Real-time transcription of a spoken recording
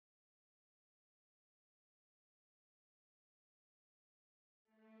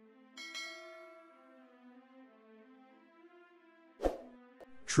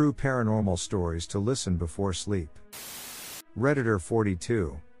True paranormal stories to listen before sleep. Redditor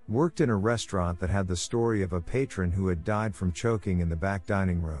 42 worked in a restaurant that had the story of a patron who had died from choking in the back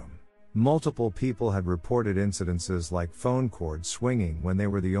dining room. Multiple people had reported incidences like phone cords swinging when they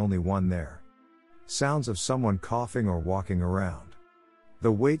were the only one there. Sounds of someone coughing or walking around.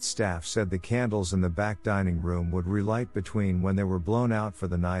 The wait staff said the candles in the back dining room would relight between when they were blown out for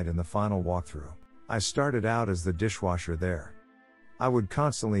the night and the final walkthrough. I started out as the dishwasher there. I would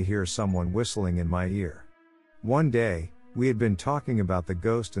constantly hear someone whistling in my ear. One day, we had been talking about the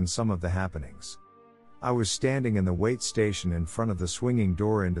ghost and some of the happenings. I was standing in the wait station in front of the swinging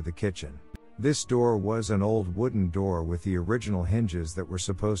door into the kitchen. This door was an old wooden door with the original hinges that were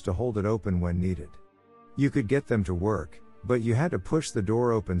supposed to hold it open when needed. You could get them to work, but you had to push the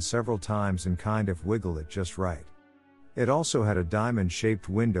door open several times and kind of wiggle it just right. It also had a diamond-shaped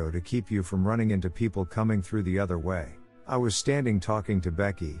window to keep you from running into people coming through the other way. I was standing talking to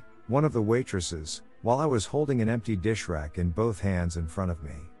Becky, one of the waitresses, while I was holding an empty dish rack in both hands in front of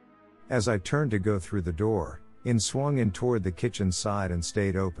me. As I turned to go through the door, it swung in toward the kitchen side and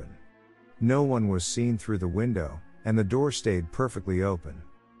stayed open. No one was seen through the window, and the door stayed perfectly open.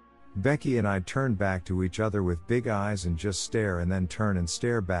 Becky and I turned back to each other with big eyes and just stare and then turn and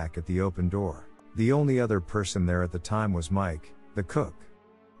stare back at the open door. The only other person there at the time was Mike, the cook.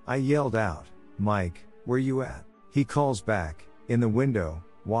 I yelled out, "Mike, where you at?" He calls back, "In the window."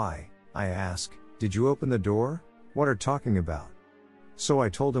 "Why?" I ask. "Did you open the door?" "What are talking about?" So I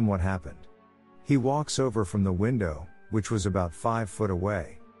told him what happened. He walks over from the window, which was about 5 foot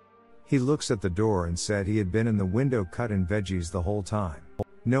away. He looks at the door and said he had been in the window cutting veggies the whole time.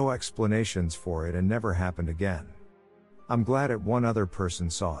 No explanations for it and never happened again. I'm glad at one other person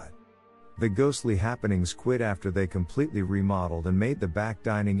saw it. The ghostly happenings quit after they completely remodeled and made the back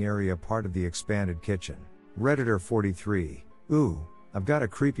dining area part of the expanded kitchen. Redditor 43, ooh, I've got a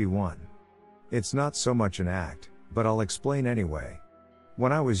creepy one. It's not so much an act, but I'll explain anyway.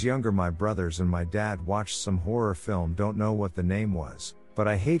 When I was younger, my brothers and my dad watched some horror film, don't know what the name was, but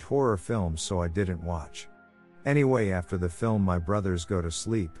I hate horror films so I didn't watch. Anyway, after the film my brothers go to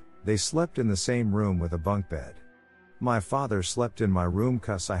sleep, they slept in the same room with a bunk bed. My father slept in my room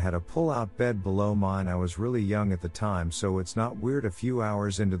 'cause I had a pull-out bed below mine. I was really young at the time, so it's not weird. A few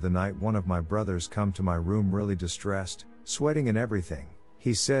hours into the night, one of my brothers come to my room really distressed, sweating and everything.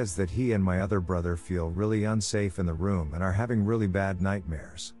 He says that he and my other brother feel really unsafe in the room and are having really bad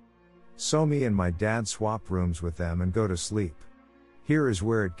nightmares. So me and my dad swap rooms with them and go to sleep. Here is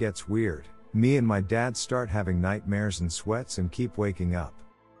where it gets weird. Me and my dad start having nightmares and sweats and keep waking up.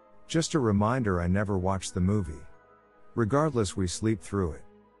 Just a reminder, I never watched the movie. Regardless, we sleep through it.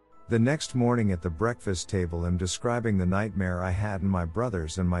 The next morning at the breakfast table, I'm describing the nightmare I had, and my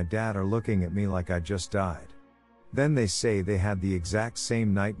brothers and my dad are looking at me like I just died. Then they say they had the exact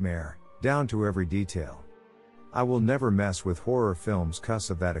same nightmare, down to every detail. I will never mess with horror films 'cause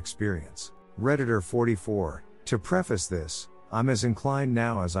of that experience. Redditor 44, to preface this, I'm as inclined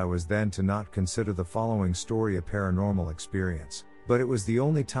now as I was then to not consider the following story a paranormal experience, but it was the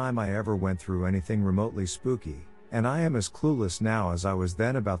only time I ever went through anything remotely spooky, and I am as clueless now as I was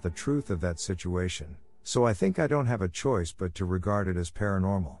then about the truth of that situation, so I think I don't have a choice but to regard it as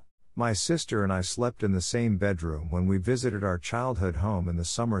paranormal. My sister and I slept in the same bedroom when we visited our childhood home in the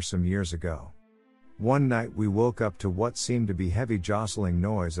summer some years ago. One night we woke up to what seemed to be heavy jostling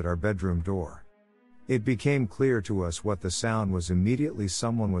noise at our bedroom door. It became clear to us what the sound was immediately.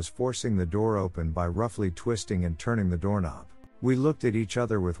 Someone was forcing the door open by roughly twisting and turning the doorknob. We looked at each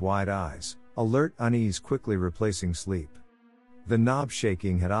other with wide eyes, alert unease quickly replacing sleep. The knob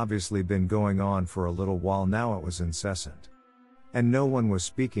shaking had obviously been going on for a little while now. It was incessant. And no one was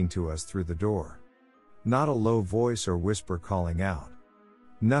speaking to us through the door. Not a low voice or whisper calling out.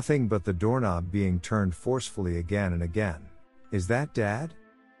 Nothing but the doorknob being turned forcefully again and again. "Is that Dad?"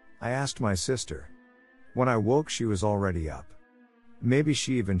 I asked my sister. When I woke, she was already up. Maybe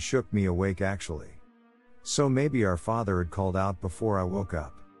she even shook me awake actually. So maybe our father had called out before I woke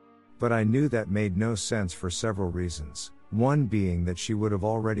up. But I knew that made no sense for several reasons, one being that she would have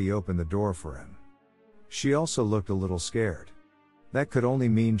already opened the door for him. She also looked a little scared. That could only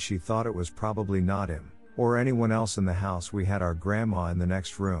mean she thought it was probably not him, or anyone else in the house. We had our grandma in the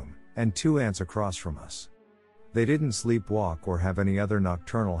next room, and 2 aunts across from us. They didn't sleepwalk or have any other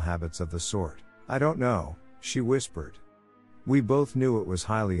nocturnal habits of the sort. "I don't know," she whispered. We both knew it was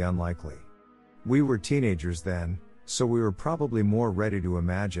highly unlikely. We were teenagers then, so we were probably more ready to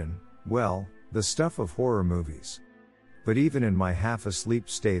imagine, well, the stuff of horror movies. But even in my half-asleep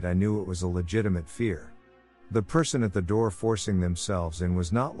state, I knew it was a legitimate fear. The person at the door forcing themselves in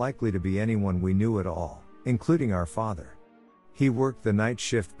was not likely to be anyone we knew at all, including our father. He worked the night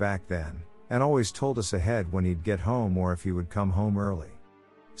shift back then, and always told us ahead when he'd get home or if he would come home early.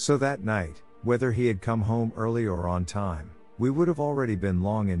 So that night, whether he had come home early or on time, we would have already been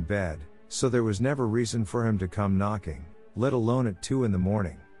long in bed, so there was never reason for him to come knocking, let alone at 2 in the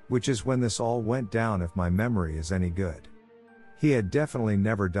morning, which is when this all went down if my memory is any good. He had definitely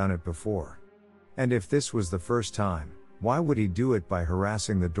never done it before. And if this was the first time, why would he do it by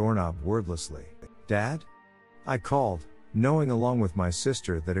harassing the doorknob wordlessly? Dad? I called, knowing along with my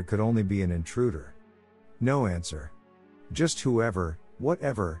sister that it could only be an intruder. No answer. Just whoever,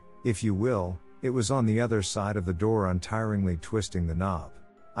 whatever, if you will, it was on the other side of the door untiringly twisting the knob.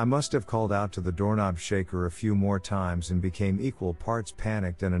 I must have called out to the doorknob shaker a few more times and became equal parts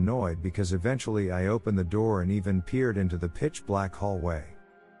panicked and annoyed because eventually I opened the door and even peered into the pitch black hallway.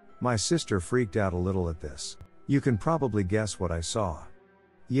 My sister freaked out a little at this. You can probably guess what I saw.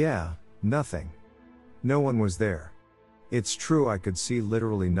 Yeah, nothing. No one was there. It's true I could see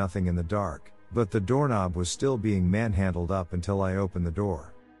literally nothing in the dark, but the doorknob was still being manhandled up until I opened the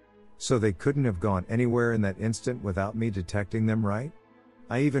door. So they couldn't have gone anywhere in that instant without me detecting them, right?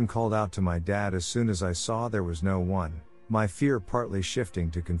 I even called out to my dad as soon as I saw there was no one, my fear partly shifting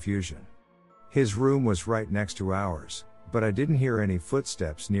to confusion. His room was right next to ours, but I didn't hear any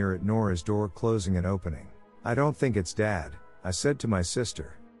footsteps near it nor his door closing and opening. I don't think it's Dad, I said to my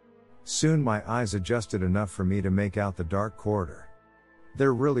sister. Soon my eyes adjusted enough for me to make out the dark corridor.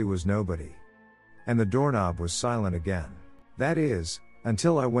 There really was nobody. And the doorknob was silent again. That is,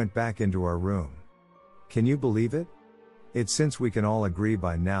 until I went back into our room. Can you believe it? It's since we can all agree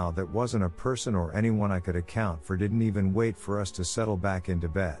by now that wasn't a person or anyone I could account for didn't even wait for us to settle back into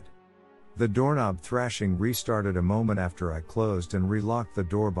bed. The doorknob thrashing restarted a moment after I closed and relocked the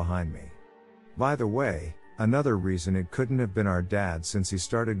door behind me. By the way, another reason it couldn't have been our dad since he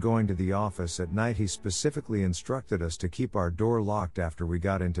started going to the office at night he specifically instructed us to keep our door locked after we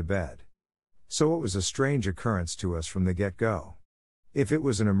got into bed. So it was a strange occurrence to us from the get-go. If it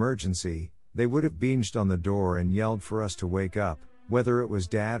was an emergency, they would have binged on the door and yelled for us to wake up, whether it was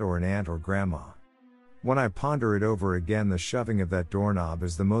Dad or an aunt or grandma. When I ponder it over again, the shoving of that doorknob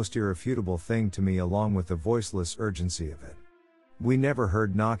is the most irrefutable thing to me along with the voiceless urgency of it. We never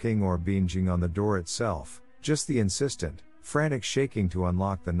heard knocking or binging on the door itself, just the insistent, frantic shaking to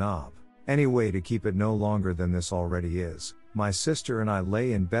unlock the knob. Anyway, to keep it no longer than this already is, my sister and I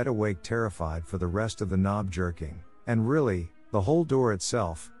lay in bed awake terrified for the rest of the knob jerking, and really, the whole door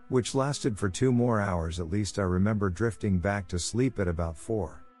itself, which lasted for 2 more hours at least. I remember drifting back to sleep at about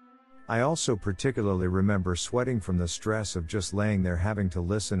 4. I also particularly remember sweating from the stress of just laying there having to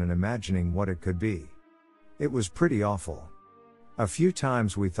listen and imagining what it could be. It was pretty awful. A few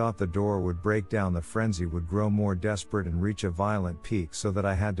times we thought the door would break down, the frenzy would grow more desperate and reach a violent peak so that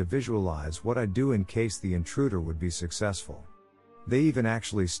I had to visualize what I'd do in case the intruder would be successful. They even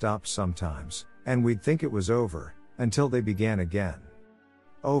actually stopped sometimes, and we'd think it was over, until they began again.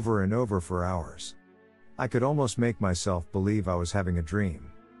 Over and over for hours. I could almost make myself believe I was having a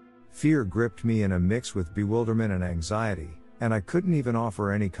dream. Fear gripped me in a mix with bewilderment and anxiety, and I couldn't even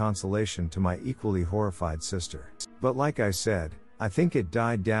offer any consolation to my equally horrified sister. But like I said, I think it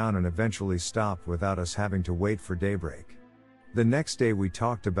died down and eventually stopped without us having to wait for daybreak. The next day we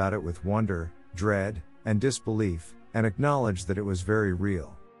talked about it with wonder, dread, and disbelief, and acknowledged that it was very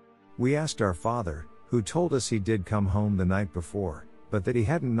real. We asked our father, who told us he did come home the night before, but that he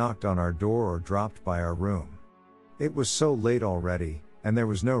hadn't knocked on our door or dropped by our room. It was so late already, and there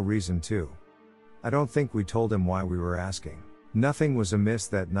was no reason to. I don't think we told him why we were asking. Nothing was amiss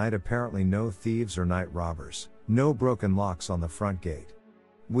that night, apparently no thieves or night robbers, no broken locks on the front gate.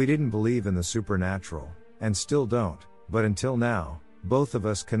 We didn't believe in the supernatural, and still don't, but until now, both of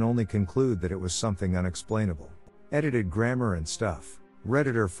us can only conclude that it was something unexplainable. Edited grammar and stuff.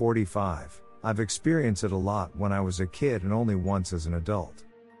 Redditor 45. I've experienced it a lot when I was a kid and only once as an adult.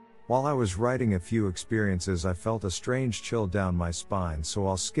 While I was writing a few experiences, I felt a strange chill down my spine, so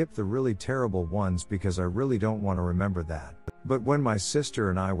I'll skip the really terrible ones because I really don't want to remember that. But when my sister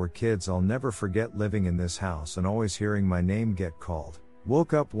and I were kids, I'll never forget living in this house and always hearing my name get called.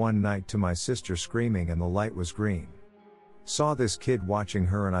 Woke up one night to my sister screaming and the light was green. Saw this kid watching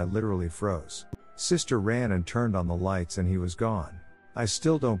her and I literally froze. Sister ran and turned on the lights and he was gone. I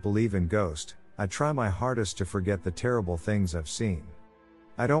still don't believe in ghosts. I try my hardest to forget the terrible things I've seen.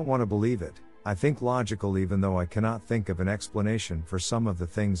 I don't want to believe it. I think logical even though I cannot think of an explanation for some of the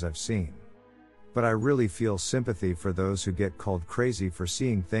things I've seen. But I really feel sympathy for those who get called crazy for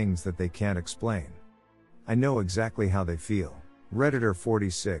seeing things that they can't explain. I know exactly how they feel. Redditor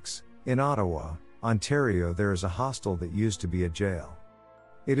 46. In Ottawa, Ontario, there is a hostel that used to be a jail.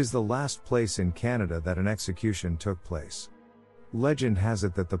 It is the last place in Canada that an execution took place. Legend has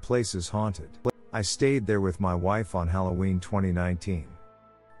it that the place is haunted. I stayed there with my wife on Halloween 2019.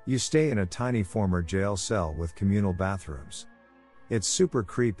 You stay in a tiny former jail cell with communal bathrooms. It's super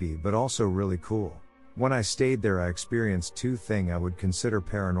creepy but also really cool. When I stayed there I experienced two things I would consider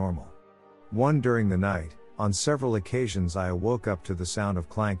paranormal. One, during the night, on several occasions I awoke up to the sound of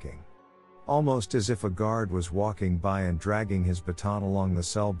clanking. Almost as if a guard was walking by and dragging his baton along the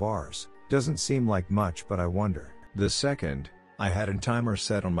cell bars. Doesn't seem like much, but I wonder. The second, I had a timer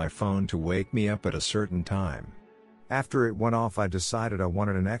set on my phone to wake me up at a certain time. After it went off I decided I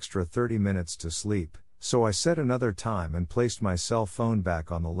wanted an extra 30 minutes to sleep, so I set another time and placed my cell phone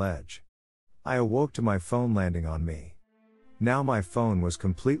back on the ledge. I awoke to my phone landing on me. Now my phone was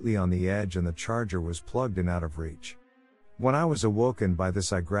completely on the edge and the charger was plugged in out of reach. When I was awoken by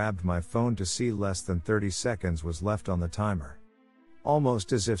this I grabbed my phone to see less than 30 seconds was left on the timer.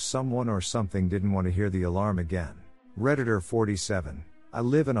 Almost as if someone or something didn't want to hear the alarm again. Redditor 47, I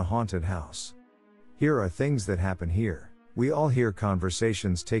live in a haunted house. Here are things that happen here. We all hear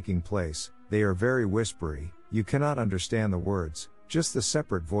conversations taking place, they are very whispery, you cannot understand the words, just the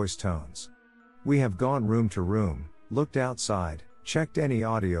separate voice tones. We have gone room to room, looked outside, checked any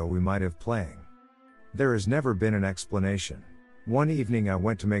audio we might have playing. There has never been an explanation. One evening I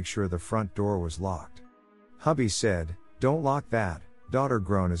went to make sure the front door was locked. Hubby said, "Don't lock that, daughter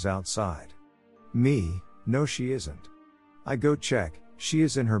grown is outside." Me, "No she isn't." I go check, she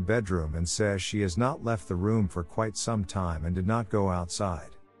is in her bedroom and says she has not left the room for quite some time and did not go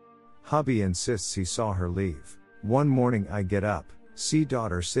outside. Hubby insists he saw her leave. One morning I get up, see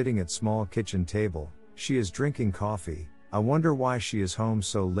daughter sitting at small kitchen table, she is drinking coffee. I wonder why she is home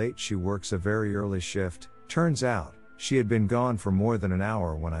so late. She works a very early shift. Turns out, she had been gone for more than an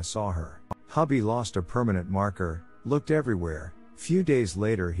hour when I saw her. Hubby lost a permanent marker, looked everywhere. Few days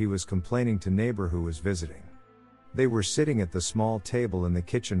later he was complaining to neighbor who was visiting. They were sitting at the small table in the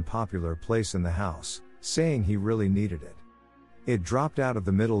kitchen, popular place in the house, saying he really needed it. It dropped out of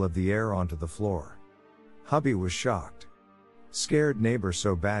the middle of the air onto the floor. Hubby was shocked. Scared neighbor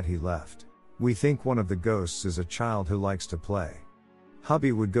so bad he left. We think one of the ghosts is a child who likes to play.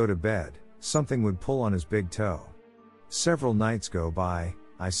 Hubby would go to bed, something would pull on his big toe. Several nights go by,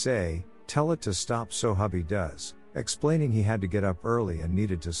 I say, tell it to stop, so hubby does, explaining he had to get up early and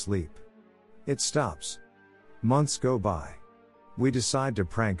needed to sleep. It stops. Months go by. We decide to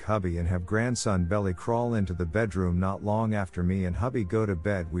prank hubby and have grandson belly crawl into the bedroom not long after me and hubby go to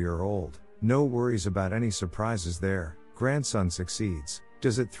bed. We are old, no worries about any surprises there. Grandson succeeds,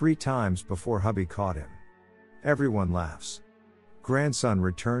 does it 3 times before hubby caught him. Everyone laughs. Grandson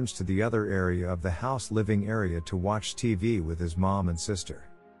returns to the other area of the house, living area, to watch TV with his mom and sister.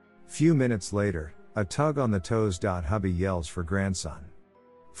 Few minutes later, a tug on the toes. Hubby yells for grandson.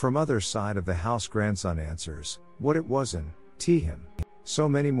 From other side of the house grandson answers, what it wasn't, him. So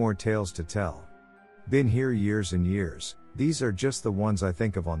many more tales to tell. Been here years and years, these are just the ones I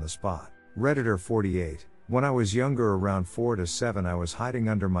think of on the spot. Redditor 48, when I was younger around 4 to 7 I was hiding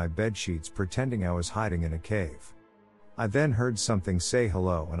under my bed sheets pretending I was hiding in a cave. I then heard something say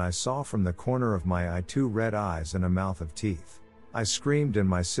hello and I saw from the corner of my eye 2 red eyes and a mouth of teeth. I screamed and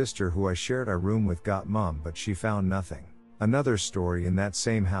my sister, who I shared a room with, got mum, but she found nothing. Another story in that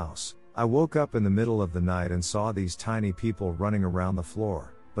same house. I woke up in the middle of the night and saw these tiny people running around the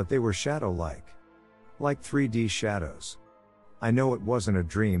floor, but they were shadow-like. Like 3D shadows. I know it wasn't a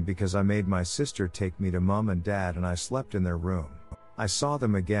dream because I made my sister take me to mum and dad and I slept in their room. I saw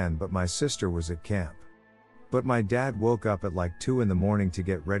them again, but my sister was at camp. But my dad woke up at like 2 in the morning to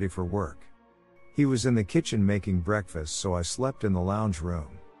get ready for work. He was in the kitchen making breakfast, so I slept in the lounge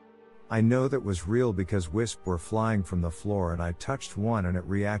room. I know that was real because wisps were flying from the floor and I touched one and it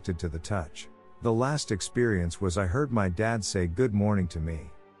reacted to the touch. The last experience was I heard my dad say good morning to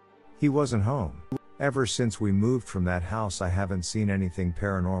me. He wasn't home. Ever since we moved from that house I haven't seen anything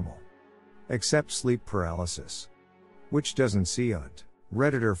paranormal. Except sleep paralysis. Which doesn't see it.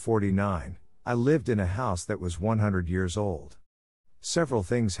 Redditor 49, I lived in a house that was 100 years old. Several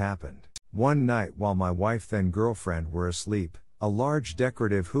things happened. One night while my wife then girlfriend were asleep, a large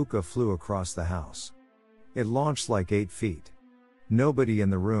decorative hookah flew across the house. It launched like 8 feet. Nobody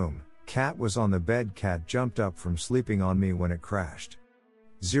in the room, cat was on the bed, cat jumped up from sleeping on me when it crashed.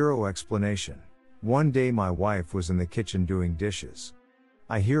 Zero explanation. One day my wife was in the kitchen doing dishes.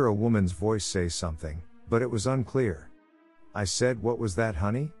 I hear a woman's voice say something, but it was unclear. I said, "What was that,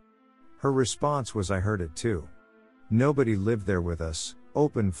 honey?" Her response was, "I heard it too." Nobody lived there with us,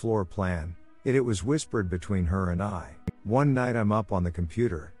 open floor plan, it was whispered between her and I. One night I'm up on the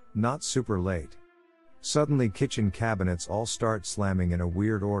computer, not super late. Suddenly kitchen cabinets all start slamming in a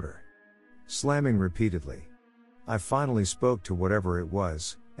weird order. Slamming repeatedly. I finally spoke to whatever it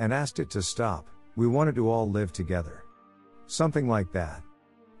was, and asked it to stop. We wanted to all live together. Something like that.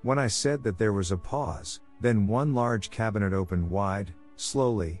 When I said that, there was a pause, then one large cabinet opened wide,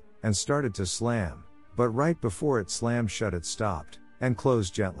 slowly, and started to slam, but right before it slammed shut it stopped, and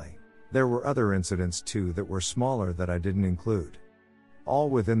closed gently. There were other incidents too that were smaller that I didn't include. All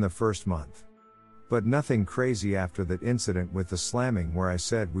within the first month. But nothing crazy after that incident with the slamming where I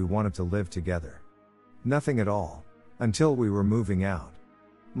said we wanted to live together. Nothing at all. Until we were moving out.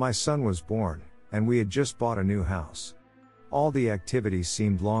 My son was born, and we had just bought a new house. All the activities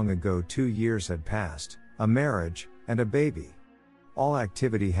seemed long ago. 2 years had passed, a marriage, and a baby. All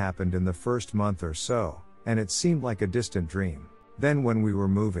activity happened in the first month or so, and it seemed like a distant dream. Then when we were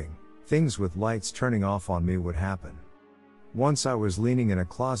moving, things with lights turning off on me would happen. Once I was leaning in a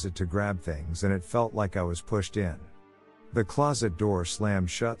closet to grab things and it felt like I was pushed in. The closet door slammed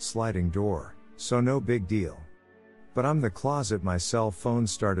shut, sliding door, so no big deal. But I'm the closet, my cell phone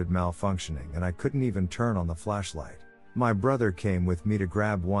started malfunctioning and I couldn't even turn on the flashlight. My brother came with me to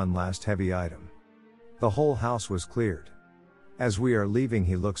grab one last heavy item. The whole house was cleared. As we are leaving,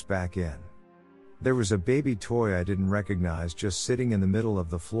 he looks back in. There was a baby toy I didn't recognize just sitting in the middle of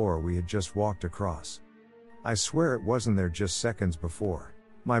the floor we had just walked across. I swear it wasn't there just seconds before.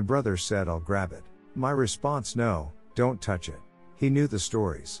 My brother said, "I'll grab it." My response, "No, don't touch it." He knew the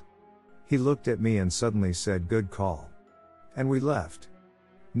stories. He looked at me and suddenly said, "Good call." And we left.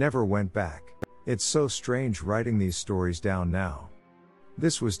 Never went back. It's so strange writing these stories down now.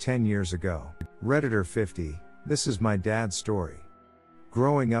 This was 10 years ago. Redditor 50, this is my dad's story.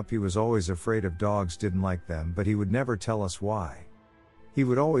 Growing up, he was always afraid of dogs, didn't like them, but he would never tell us why. He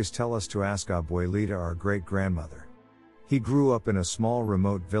would always tell us to ask Abuelita, our great-grandmother. He grew up in a small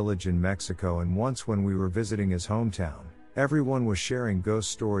remote village in Mexico, and once when we were visiting his hometown, everyone was sharing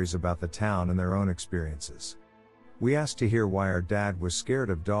ghost stories about the town and their own experiences. We asked to hear why our dad was scared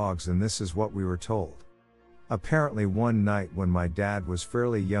of dogs, and this is what we were told. Apparently one night when my dad was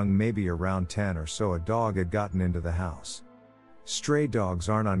fairly young, maybe around 10 or so, a dog had gotten into the house. Stray dogs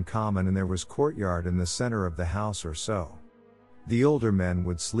aren't uncommon, and there was courtyard in the center of the house or so. The older men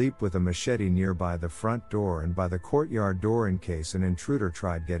would sleep with a machete nearby the front door and by the courtyard door in case an intruder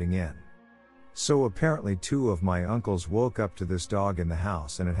tried getting in. So apparently 2 of my uncles woke up to this dog in the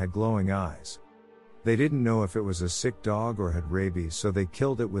house, and it had glowing eyes. They didn't know if it was a sick dog or had rabies, so they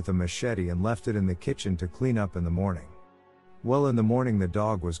killed it with a machete and left it in the kitchen to clean up in the morning. Well, in the morning the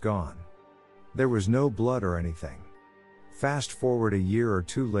dog was gone. There was no blood or anything. Fast forward a year or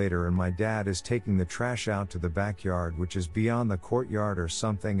 2 later, and my dad is taking the trash out to the backyard, which is beyond the courtyard or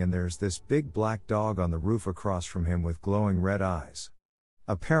something, and there's this big black dog on the roof across from him with glowing red eyes.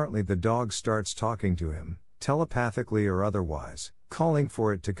 Apparently the dog starts talking to him, telepathically or otherwise, calling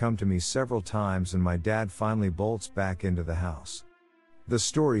for it to come to me several times, and my dad finally bolts back into the house. The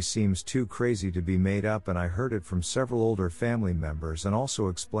story seems too crazy to be made up, and I heard it from several older family members, and also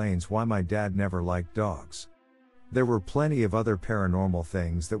explains why my dad never liked dogs. There were plenty of other paranormal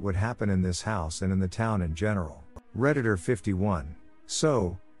things that would happen in this house and in the town in general. Redditor 51.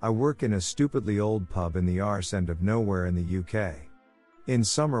 So, I work in a stupidly old pub in the arse end of nowhere in the UK. In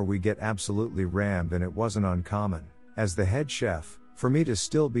summer we get absolutely rammed, and it wasn't uncommon, as the head chef, for me to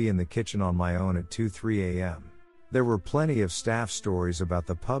still be in the kitchen on my own at 2-3 a.m. There were plenty of staff stories about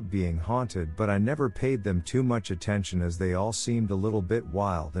the pub being haunted, but I never paid them too much attention as they all seemed a little bit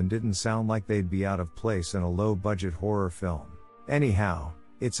wild and didn't sound like they'd be out of place in a low-budget horror film. Anyhow,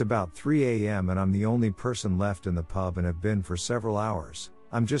 it's about 3 a.m. and I'm the only person left in the pub and have been for several hours.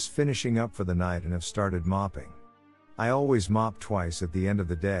 I'm just finishing up for the night and have started mopping. I always mop twice at the end of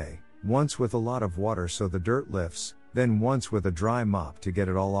the day, once with a lot of water so the dirt lifts, then once with a dry mop to get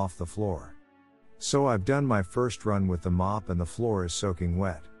it all off the floor. So I've done my first run with the mop and the floor is soaking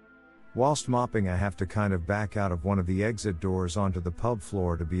wet. Whilst mopping, I have to kind of back out of one of the exit doors onto the pub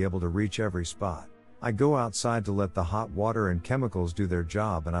floor to be able to reach every spot. I go outside to let the hot water and chemicals do their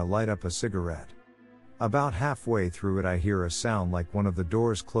job, and I light up a cigarette. About halfway through it I hear a sound like one of the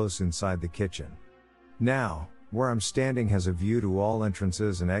doors close inside the kitchen. Now, where I'm standing has a view to all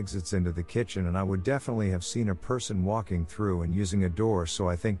entrances and exits into the kitchen, and I would definitely have seen a person walking through and using a door, so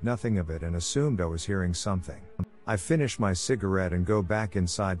I think nothing of it and assumed I was hearing something. I finish my cigarette and go back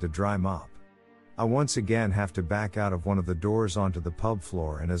inside to dry mop. I once again have to back out of one of the doors onto the pub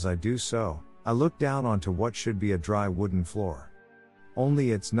floor, and as I do so, I look down onto what should be a dry wooden floor.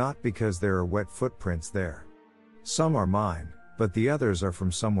 Only it's not, because there are wet footprints there. Some are mine, but the others are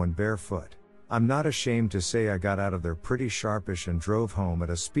from someone barefoot. I'm not ashamed to say I got out of there pretty sharpish and drove home at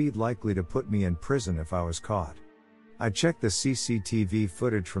a speed likely to put me in prison if I was caught. I checked the CCTV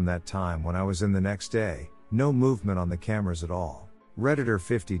footage from that time when I was in the next day, No movement on the cameras at all. Redditor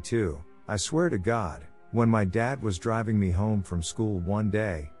 52, I swear to God, when my dad was driving me home from school one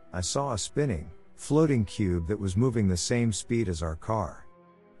day, I saw a spinning, floating cube that was moving the same speed as our car.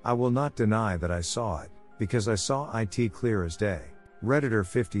 I will not deny that I saw it, because I saw it clear as day. Redditor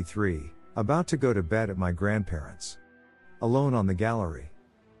 53, about to go to bed at my grandparents'. Alone on the gallery.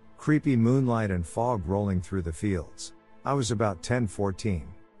 Creepy moonlight and fog rolling through the fields. I was about 10-14.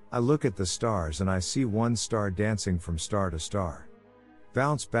 I look at the stars and I see one star dancing from star to star.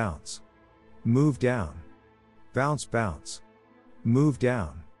 Bounce, bounce. Move down. Bounce, bounce. Move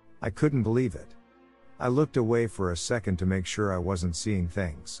down. I couldn't believe it. I looked away for a second to make sure I wasn't seeing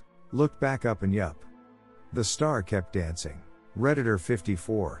things. Looked back up and yup. The star kept dancing. Redditor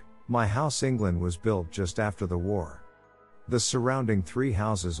 54, my house England was built just after the war. The surrounding 3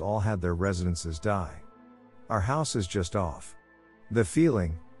 houses all had their residences die. Our house is just off. The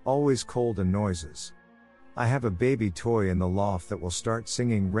feeling, always cold and noises. I have a baby toy in the loft that will start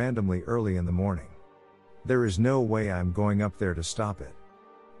singing randomly early in the morning. There is no way I'm going up there to stop it.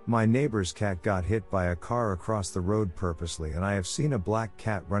 My neighbor's cat got hit by a car across the road purposely, and I have seen a black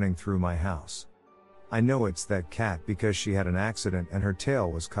cat running through my house. I know it's that cat because she had an accident and her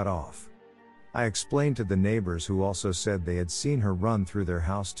tail was cut off. I explained to the neighbors, who also said they had seen her run through their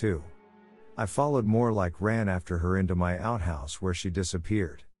house too. I followed, more like ran after her, into my outhouse where she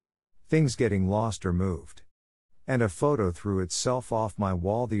disappeared. Things getting lost or moved. And a photo threw itself off my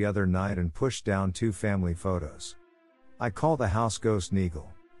wall the other night and pushed down 2 family photos. I call the house Ghost Neagle.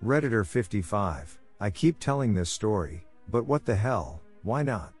 Redditor 55, I keep telling this story, but what the hell, why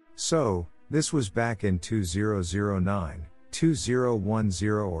not? So, this was back in 2009,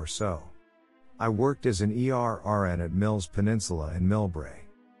 2010 or so. I worked as an ER RN at Mills Peninsula in Millbrae.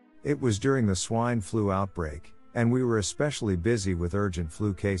 It was during the swine flu outbreak, and we were especially busy with urgent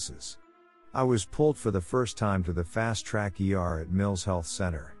flu cases. I was pulled for the first time to the fast track ER at Mills Health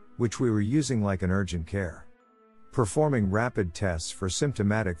Center, which we were using like an urgent care. Performing rapid tests for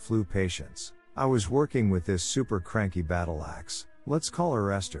symptomatic flu patients. I was working with this super cranky battle axe, let's call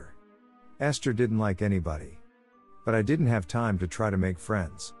her Esther. Esther didn't like anybody. But I didn't have time to try to make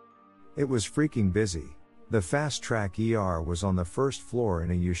friends. It was freaking busy. The fast track ER was on the first floor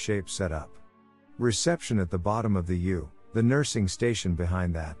in a U-shaped setup. Reception at the bottom of the U, the nursing station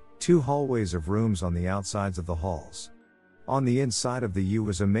behind that, 2 hallways of rooms on the outsides of the halls. On the inside of the U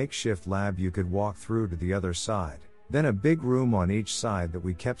was a makeshift lab you could walk through to the other side, then a big room on each side that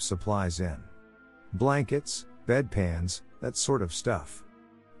we kept supplies in. Blankets, bedpans, that sort of stuff.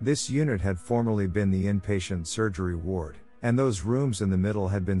 This unit had formerly been the inpatient surgery ward, and those rooms in the middle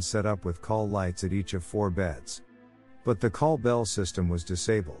had been set up with call lights at each of 4 beds. But the call bell system was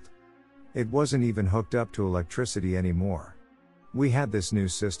disabled. It wasn't even hooked up to electricity anymore. We had this new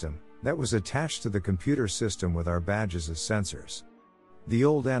system that was attached to the computer system with our badges as sensors. The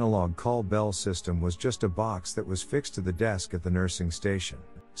old analog call bell system was just a box that was fixed to the desk at the nursing station.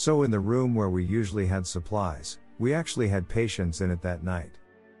 So in the room where we usually had supplies, we actually had patients in it that night.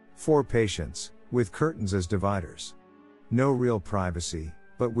 4 patients, with curtains as dividers. No real privacy,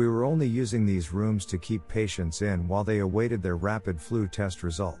 but we were only using these rooms to keep patients in while they awaited their rapid flu test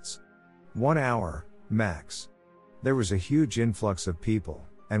results. 1 hour, max. There was a huge influx of people,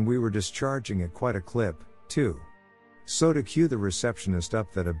 and we were discharging at quite a clip, too. So to cue the receptionist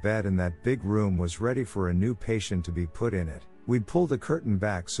up that a bed in that big room was ready for a new patient to be put in it, we'd pull the curtain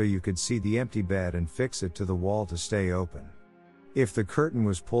back so you could see the empty bed and fix it to the wall to stay open. If the curtain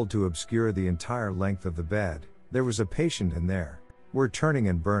was pulled to obscure the entire length of the bed, there was a patient in there. We're turning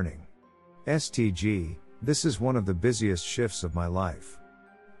and burning. STG, this is one of the busiest shifts of my life.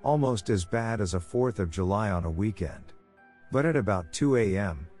 Almost as bad as a 4th of July on a weekend. But at about 2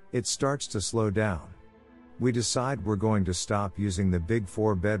 a.m., it starts to slow down. We decide we're going to stop using the big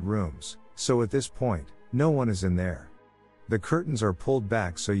 4-bed rooms, so at this point, no one is in there. The curtains are pulled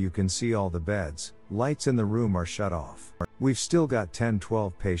back so you can see all the beds, lights in the room are shut off. We've still got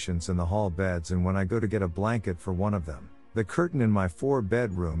 10-12 patients in the hall beds, and when I go to get a blanket for one of them, the curtain in my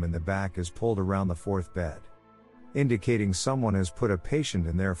 4-bed room in the back is pulled around the 4th bed. Indicating someone has put a patient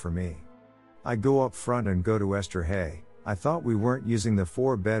in there for me. I go up front and go to Esther, hey, I thought we weren't using the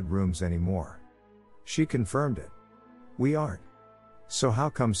 4-bed rooms anymore. She confirmed it. We aren't. So how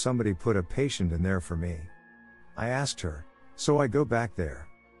come somebody put a patient in there for me? I asked her. So I go back there.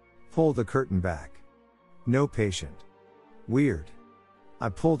 Pull the curtain back. No patient. Weird. I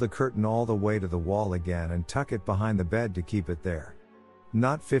pull the curtain all the way to the wall again and tuck it behind the bed to keep it there.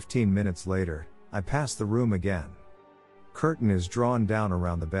 Not 15 minutes later, I pass the room again. Curtain is drawn down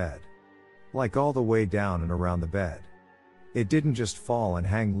around the bed. Like all the way down and around the bed. It didn't just fall and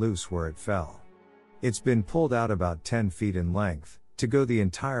hang loose where it fell. It's been pulled out about 10 feet in length, to go the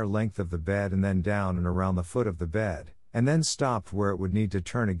entire length of the bed and then down and around the foot of the bed, and then stopped where it would need to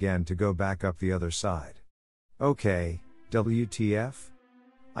turn again to go back up the other side. Okay, WTF?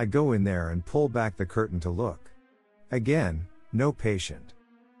 I go in there and pull back the curtain to look. Again, no patient.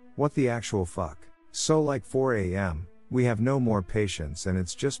 What the actual fuck? So like 4 a.m., we have no more patients and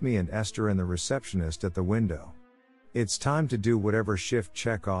it's just me and Esther and the receptionist at the window. It's time to do whatever shift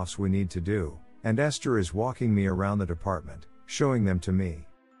checkoffs we need to do, and Esther is walking me around the department, showing them to me.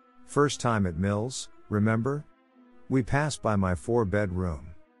 First time at Mills, remember? We pass by my 4-bed room.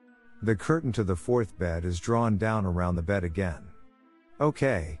 The curtain to the 4th bed is drawn down around the bed again.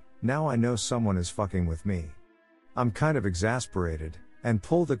 Okay, now I know someone is fucking with me. I'm kind of exasperated, and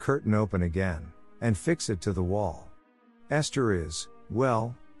pull the curtain open again, and fix it to the wall. Esther is,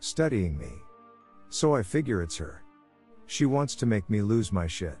 well, studying me. So I figure it's her. She wants to make me lose my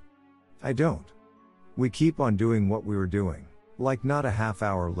shit. I don't. We keep on doing what we were doing. Like not a half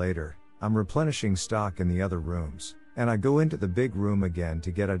hour later, I'm replenishing stock in the other rooms, and I go into the big room again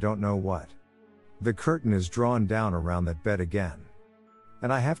to get I don't know what. The curtain is drawn down around that bed again.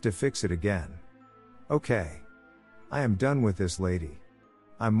 And I have to fix it again. Okay. I am done with this lady.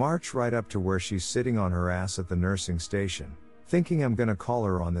 I march right up to where she's sitting on her ass at the nursing station, thinking I'm gonna call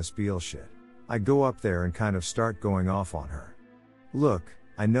her on this Beale shit. I go up there and kind of start going off on her. Look,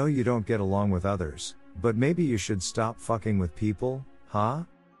 I know you don't get along with others, but maybe you should stop fucking with people, huh?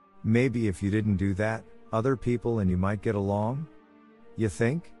 Maybe if you didn't do that, other people and you might get along? You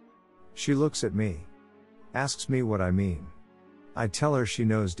think? She looks at me. Asks me what I mean. I tell her she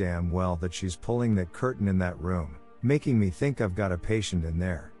knows damn well that she's pulling that curtain in that room, making me think I've got a patient in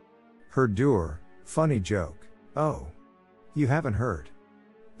there. Her doer, funny joke. Oh. You haven't heard.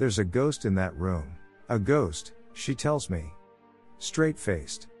 There's a ghost in that room. A ghost, she tells me.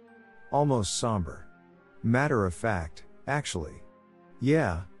 Straight-faced. Almost somber. Matter of fact, actually.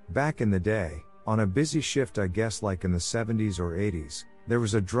 Yeah, back in the day, on a busy shift I guess like in the 70s or 80s, there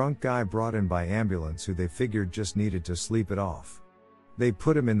was a drunk guy brought in by ambulance who they figured just needed to sleep it off. They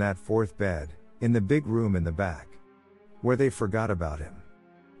put him in that 4th bed, in the big room in the back. Where they forgot about him.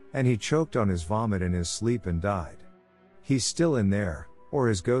 And he choked on his vomit in his sleep and died. He's still in there, or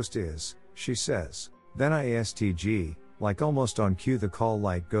his ghost is, she says. Then ISTG, like almost on cue the call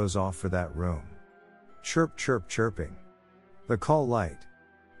light goes off for that room. Chirp chirp chirping. The call light.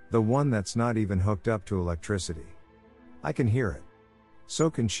 The one that's not even hooked up to electricity. I can hear it. So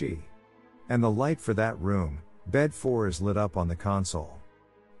can she. And the light for that room, bed 4 is lit up on the console.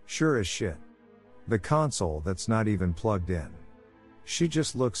 Sure as shit. The console that's not even plugged in. She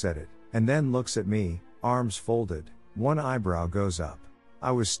just looks at it, and then looks at me, arms folded, one eyebrow goes up.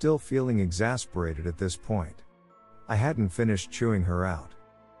 I was still feeling exasperated at this point. I hadn't finished chewing her out.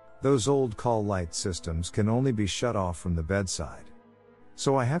 Those old call light systems can only be shut off from the bedside.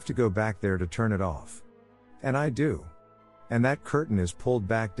 So I have to go back there to turn it off. And I do. And that curtain is pulled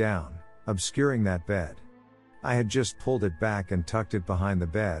back down, obscuring that bed. I had just pulled it back and tucked it behind the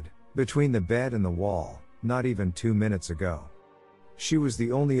bed, between the bed and the wall, not even 2 minutes ago. She was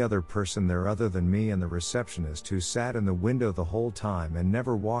the only other person there other than me and the receptionist who sat in the window the whole time and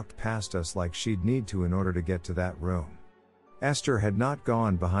never walked past us like she'd need to in order to get to that room. Esther had not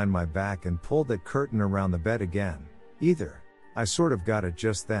gone behind my back and pulled that curtain around the bed again, either. I sort of got it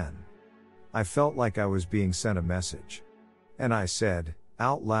just then. I felt like I was being sent a message. And I said,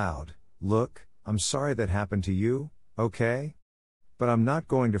 out loud, look, I'm sorry that happened to you, okay? But I'm not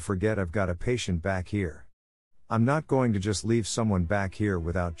going to forget I've got a patient back here. I'm not going to just leave someone back here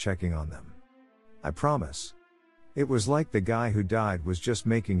without checking on them. I promise. It was like the guy who died was just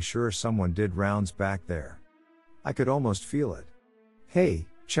making sure someone did rounds back there. I could almost feel it. Hey,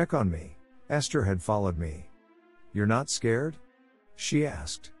 check on me. Esther had followed me. You're not scared? She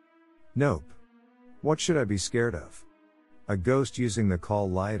asked. Nope. What should I be scared of? A ghost using the call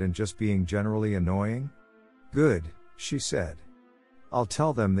light and just being generally annoying? Good, she said. I'll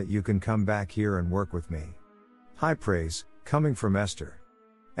tell them that you can come back here and work with me. High praise, coming from Esther.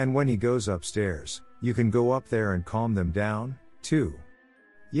 And when he goes upstairs, you can go up there and calm them down, too.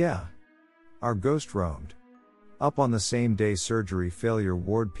 Yeah. Our ghost roamed. Up on the same day surgery failure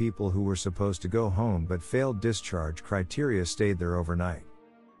ward, people who were supposed to go home but failed discharge criteria stayed there overnight.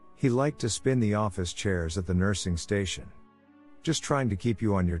 He liked to spin the office chairs at the nursing station. Just trying to keep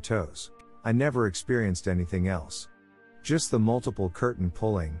you on your toes. I never experienced anything else. Just the multiple curtain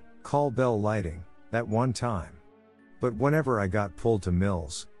pulling, call bell lighting, that one time. But whenever I got pulled to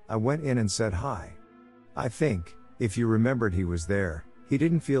Mills, I went in and said hi. I think, if you remembered he was there, he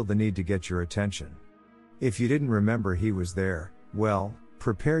didn't feel the need to get your attention. If you didn't remember he was there, well,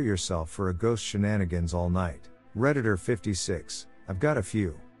 Prepare yourself for a ghost shenanigans all night. Redditor 56, I've got a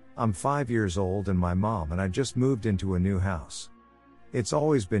few. I'm 5 years old and my mom and I just moved into a new house. It's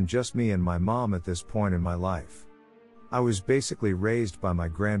always been just me and my mom at this point in my life. I was basically raised by my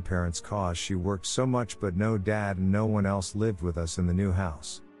grandparents cause she worked so much but no dad and no one else lived with us in the new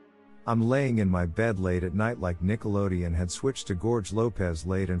house. I'm laying in my bed late at night like Nickelodeon had switched to Gorge Lopez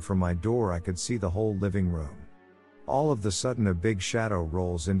late and from my door I could see the whole living room. All of the sudden a big shadow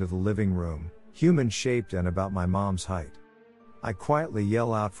rolls into the living room, human-shaped and about my mom's height. I quietly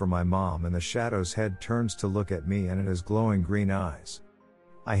yell out for my mom and the shadow's head turns to look at me and it has glowing green eyes.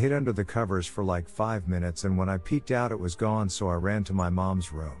 I hid under the covers for like 5 minutes and when I peeked out it was gone so I ran to my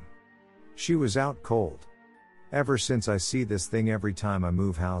mom's room. She was out cold. Ever since I see this thing every time I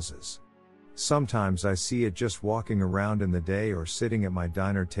move houses. Sometimes I see it just walking around in the day or sitting at my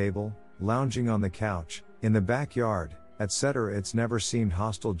diner table, lounging on the couch, in the backyard, etc. It's never seemed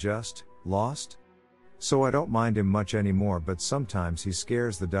hostile, just lost. So I don't mind him much anymore but sometimes he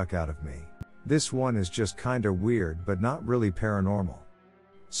scares the duck out of me. This one is just kinda weird but not really paranormal.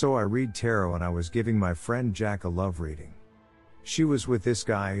 So I read tarot and I was giving my friend Jack a love reading. She was with this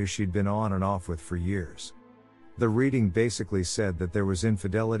guy who she'd been on and off with for years. The reading basically said that there was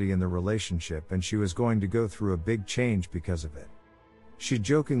infidelity in the relationship and she was going to go through a big change because of it. She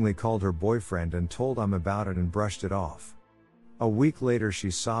jokingly called her boyfriend and told him about it and brushed it off. A week later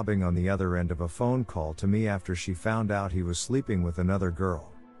she's sobbing on the other end of a phone call to me after she found out he was sleeping with another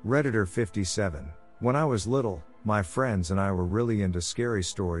girl. Redditor 57, when I was little, my friends and I were really into scary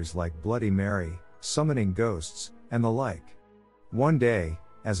stories like Bloody Mary, summoning ghosts, and the like. One day,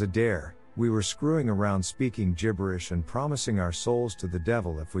 as a dare, we were screwing around speaking gibberish and promising our souls to the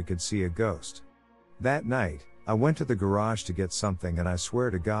devil if we could see a ghost. That night, I went to the garage to get something and I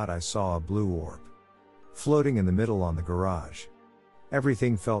swear to God I saw a blue orb floating in the middle on the garage.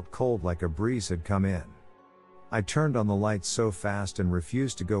 Everything felt cold like a breeze had come in. I turned on the lights so fast and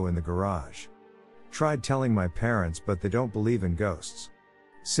refused to go in the garage. Tried telling my parents but they don't believe in ghosts.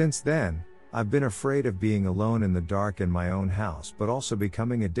 Since then, I've been afraid of being alone in the dark in my own house but also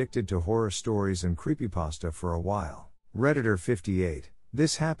becoming addicted to horror stories and creepypasta for a while. Redditor 58,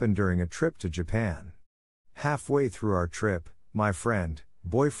 this happened during a trip to Japan. Halfway through our trip, my friend,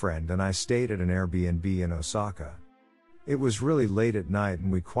 boyfriend and I stayed at an Airbnb in Osaka. It was really late at night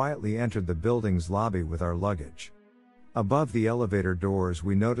and we quietly entered the building's lobby with our luggage. Above the elevator doors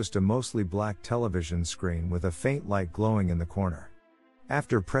we noticed a mostly black television screen with a faint light glowing in the corner.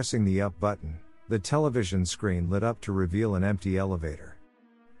 After pressing the up button, the television screen lit up to reveal an empty elevator.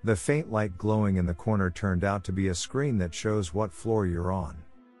 The faint light glowing in the corner turned out to be a screen that shows what floor you're on.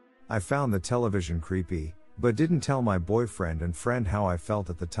 I found the television creepy, but didn't tell my boyfriend and friend how I felt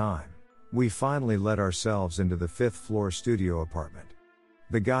at the time. We finally let ourselves into the 5th floor studio apartment.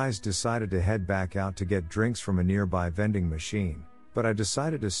 The guys decided to head back out to get drinks from a nearby vending machine, but I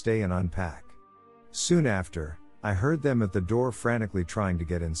decided to stay and unpack. Soon after, I heard them at the door frantically trying to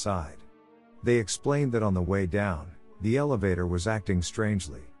get inside. They explained that on the way down, the elevator was acting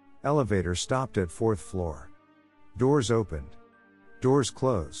strangely. Elevator stopped at 4th floor. Doors opened. Doors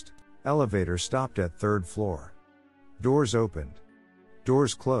closed. Elevator stopped at 3rd floor. Doors opened.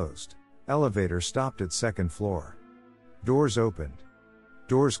 Doors closed. Elevator stopped at 2nd floor. Doors opened.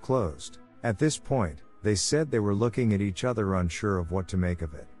 Doors closed. At this point, they said they were looking at each other unsure of what to make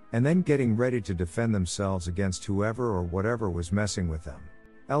of it, and then getting ready to defend themselves against whoever or whatever was messing with them.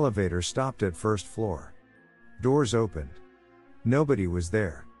 Elevator stopped at 1st floor. Doors opened. Nobody was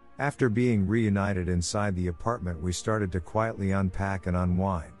there. After being reunited inside the apartment we started to quietly unpack and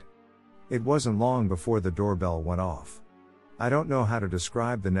unwind. It wasn't long before the doorbell went off. I don't know how to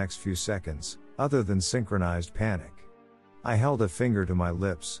describe the next few seconds, other than synchronized panic. I held a finger to my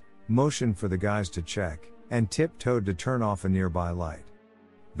lips, motioned for the guys to check, and tiptoed to turn off a nearby light.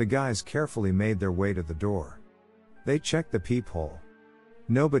 The guys carefully made their way to the door. They checked the peephole.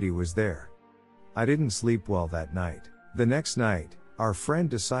 Nobody was there. I didn't sleep well that night. The next night, our friend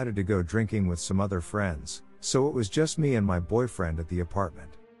decided to go drinking with some other friends, so it was just me and my boyfriend at the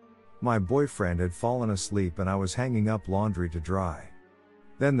apartment. My boyfriend had fallen asleep and I was hanging up laundry to dry.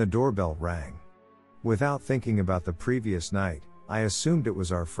 Then the doorbell rang. Without thinking about the previous night, I assumed it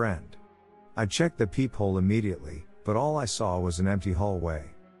was our friend. I checked the peephole immediately, but all I saw was an empty hallway.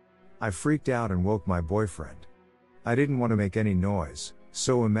 I freaked out and woke my boyfriend. I didn't want to make any noise,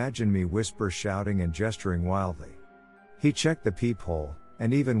 so imagine me whisper shouting and gesturing wildly. He checked the peephole,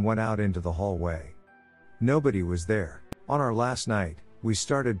 and even went out into the hallway. Nobody was there. On our last night, we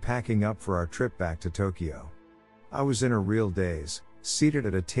started packing up for our trip back to Tokyo. I was in a real daze, seated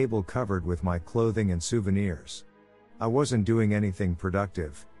at a table covered with my clothing and souvenirs. I wasn't doing anything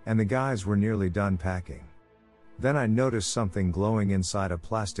productive, and the guys were nearly done packing. Then I noticed something glowing inside a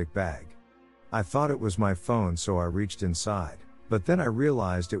plastic bag. I thought it was my phone, so I reached inside, but then I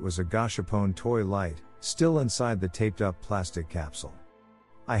realized it was a gashapon toy light, still inside the taped up plastic capsule.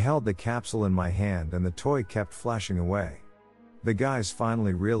 I held the capsule in my hand and the toy kept flashing away. The guys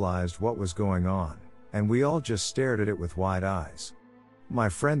finally realized what was going on, and we all just stared at it with wide eyes. My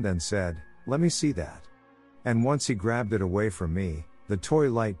friend then said, "Let me see that." And once he grabbed it away from me, the toy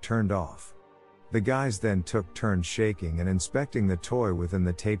light turned off. The guys then took turns shaking and inspecting the toy within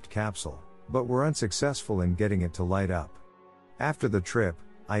the taped capsule, but were unsuccessful in getting it to light up. After the trip,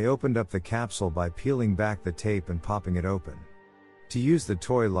 I opened up the capsule by peeling back the tape and popping it open. To use the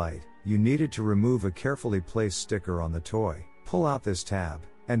toy light, you needed to remove a carefully placed sticker on the toy, pull out this tab,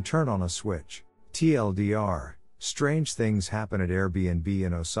 and turn on a switch. TLDR, strange things happen at Airbnb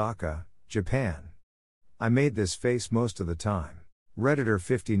in Osaka, Japan. I made this face most of the time. Redditor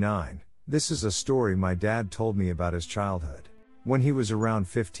 59, this is a story my dad told me about his childhood. When he was around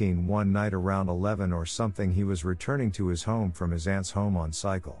 15 one night around 11 or something he was returning to his home from his aunt's home on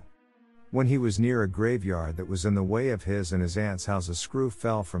cycle. When he was near a graveyard that was in the way of his and his aunt's house, a screw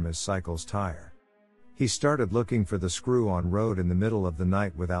fell from his cycle's tire. He started looking for the screw on road in the middle of the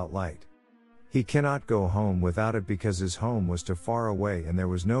night without light. He cannot go home without it because his home was too far away and there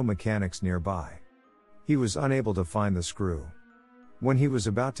was no mechanics nearby. He was unable to find the screw. When he was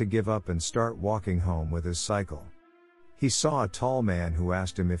about to give up and start walking home with his cycle, he saw a tall man who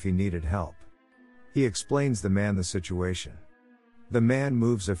asked him if he needed help. He explains the man the situation. The man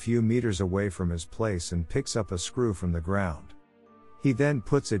moves a few meters away from his place and picks up a screw from the ground. He then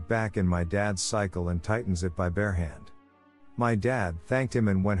puts it back in my dad's cycle and tightens it by bare hand. My dad thanked him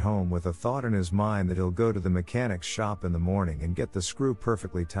and went home with a thought in his mind that he'll go to the mechanic's shop in the morning and get the screw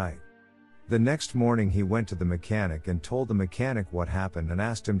perfectly tight. The next morning he went to the mechanic and told the mechanic what happened and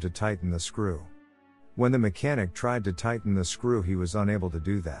asked him to tighten the screw. When the mechanic tried to tighten the screw, he was unable to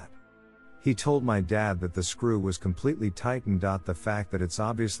do that. He told my dad that the screw was completely tightened. The fact that it's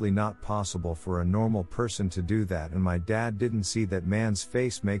obviously not possible for a normal person to do that, and my dad didn't see that man's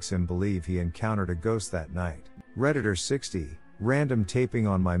face makes him believe he encountered a ghost that night. Redditor 60, random taping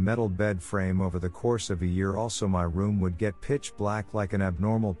on my metal bed frame over the course of a year. Also my room would get pitch black, like an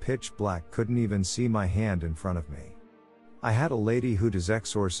abnormal pitch black, couldn't even see my hand in front of me. I had a lady who does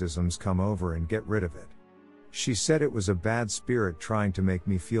exorcisms come over and get rid of it. She said it was a bad spirit trying to make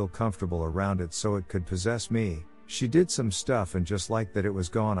me feel comfortable around it so it could possess me. She did some stuff and just like that it was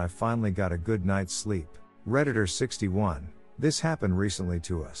gone. I finally got a good night's sleep. Redditor 61, this happened recently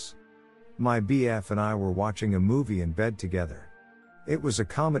to us. My BF and I were watching a movie in bed together. It was a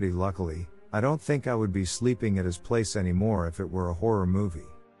comedy. Luckily, I don't think I would be sleeping at his place anymore if it were a horror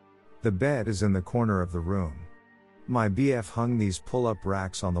movie. The bed is in the corner of the room. My BF hung these pull-up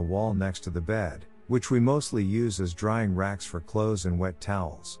racks on the wall next to the bed, which we mostly use as drying racks for clothes and wet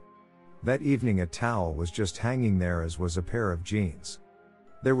towels. That evening a towel was just hanging there, as was a pair of jeans.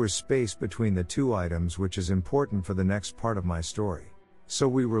 There was space between the two items, which is important for the next part of my story. So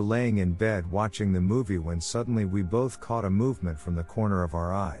we were laying in bed watching the movie when suddenly we both caught a movement from the corner of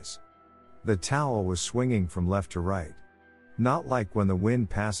our eyes. The towel was swinging from left to right. Not like when the wind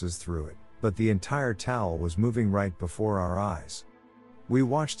passes through it, but the entire towel was moving right before our eyes. We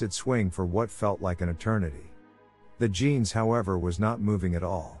watched it swing for what felt like an eternity. The jeans, however, was not moving at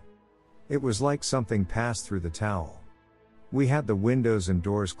all. It was like something passed through the towel. We had the windows and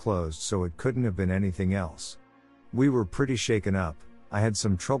doors closed, so it couldn't have been anything else. We were pretty shaken up. I had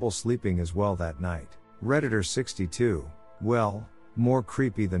some trouble sleeping as well that night. Redditor 62, well, more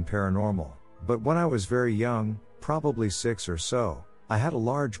creepy than paranormal, but when I was very young, probably 6 or so, I had a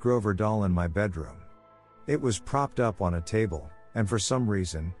large Grover doll in my bedroom. It was propped up on a table, and for some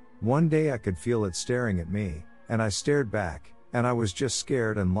reason, one day I could feel it staring at me, and I stared back, and I was just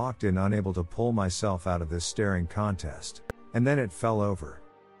scared and locked in, unable to pull myself out of this staring contest. And then it fell over.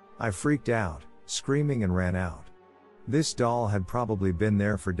 I freaked out, screaming, and ran out. This doll had probably been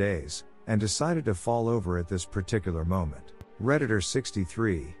there for days, and decided to fall over at this particular moment. Redditor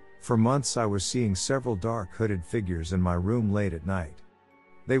 63, for months I was seeing several dark hooded figures in my room late at night.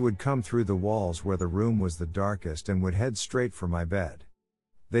 They would come through the walls where the room was the darkest and would head straight for my bed.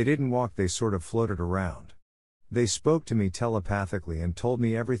 They didn't walk, they sort of floated around. They spoke to me telepathically and told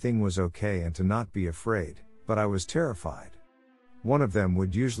me everything was okay and to not be afraid, but I was terrified. One of them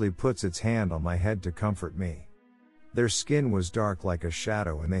would usually put its hand on my head to comfort me. Their skin was dark like a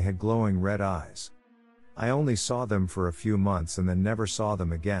shadow and they had glowing red eyes. I only saw them for a few months and then never saw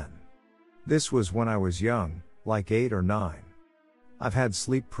them again. This was when I was young, like 8 or 9. I've had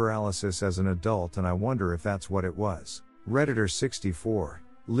sleep paralysis as an adult and I wonder if that's what it was. Redditor 64,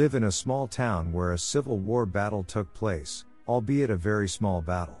 live in a small town where a Civil War battle took place, albeit a very small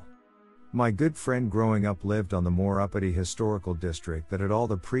battle. My good friend growing up lived on the more uppity historical district that had all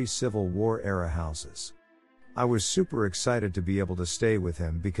the pre-Civil War era houses. I was super excited to be able to stay with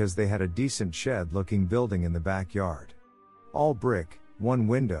him because they had a decent shed-looking building in the backyard. All brick, one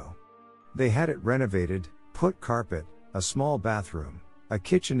window. They had it renovated, put carpet, a small bathroom, a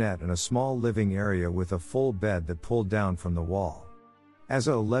kitchenette and a small living area with a full bed that pulled down from the wall. As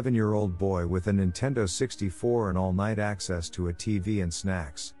a 11-year-old boy with a Nintendo 64 and all-night access to a TV and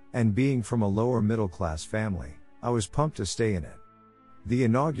snacks, and being from a lower middle-class family, I was pumped to stay in it. The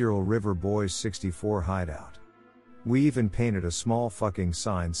inaugural River Boys 64 hideout. We even painted a small fucking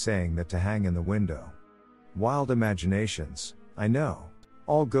sign saying that to hang in the window. Wild imaginations, I know.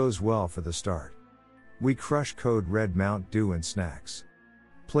 All goes well for the start. We crush Code Red, Mount Dew and snacks.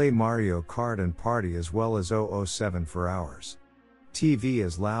 Play Mario Kart and party as well as 007 for hours. TV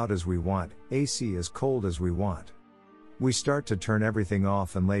as loud as we want, AC as cold as we want. We start to turn everything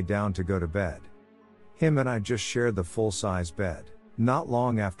off and lay down to go to bed. Him and I just shared the full-size bed. Not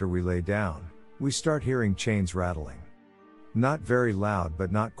long after we lay down, we start hearing chains rattling. Not very loud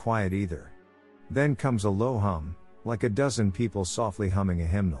but not quiet either. Then comes a low hum, like a dozen people softly humming a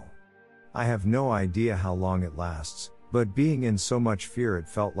hymnal. I have no idea how long it lasts, but being in so much fear it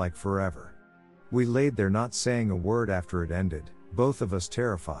felt like forever. We laid there not saying a word after it ended, both of us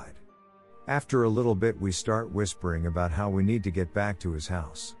terrified. After a little bit we start whispering about how we need to get back to his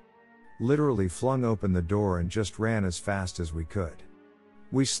house. Literally flung open the door and just ran as fast as we could.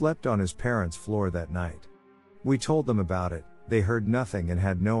 We slept on his parents' floor that night. We told them about it, they heard nothing and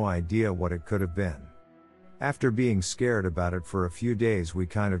had no idea what it could have been. After being scared about it for a few days we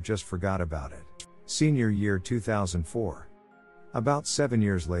kind of just forgot about it. Senior year 2004. About 7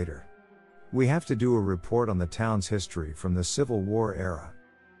 years later. We have to do a report on the town's history from the Civil War era.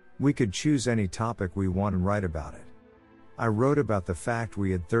 We could choose any topic we want and write about it. I wrote about the fact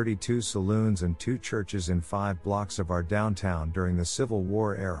we had 32 saloons and 2 churches in 5 blocks of our downtown during the Civil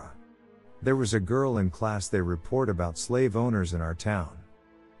War era. There was a girl in class they report about slave owners in our town.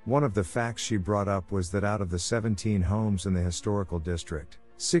 One of the facts she brought up was that out of the 17 homes in the historical district,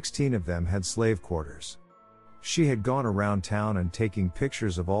 16 of them had slave quarters. She had gone around town and taking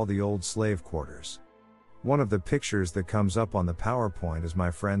pictures of all the old slave quarters. One of the pictures that comes up on the PowerPoint is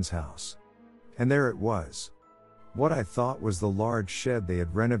my friend's house. And there it was. What I thought was the large shed they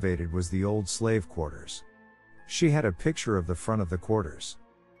had renovated was the old slave quarters. She had a picture of the front of the quarters.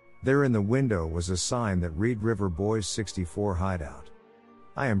 There in the window was a sign that read River Boys 64 Hideout.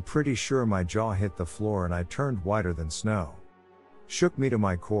 I am pretty sure my jaw hit the floor and I turned whiter than snow. Shook me to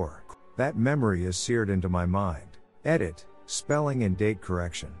my core. That memory is seared into my mind. Edit, spelling and date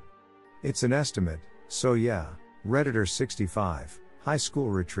correction. It's an estimate, so yeah. Redditor 65, high school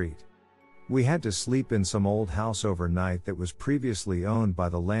retreat. We had to sleep in some old house overnight that was previously owned by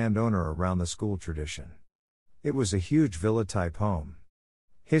the landowner around the school tradition. It was a huge villa-type home.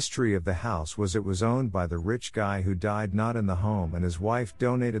 History of the house was it was owned by the rich guy who died not in the home and his wife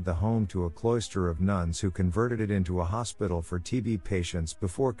donated the home to a cloister of nuns who converted it into a hospital for TB patients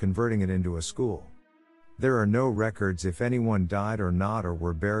before converting it into a school. There are no records if anyone died or not or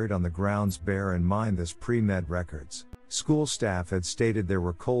were buried on the grounds. Bear in mind this pre-med records. School staff had stated there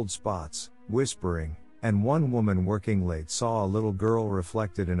were cold spots, whispering, and one woman working late saw a little girl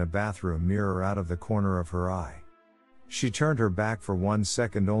reflected in a bathroom mirror out of the corner of her eye. She turned her back for 1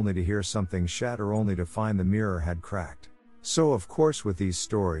 second only to hear something shatter only to find the mirror had cracked. So of course with these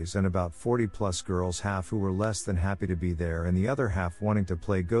stories and about 40 plus girls, half who were less than happy to be there and the other half wanting to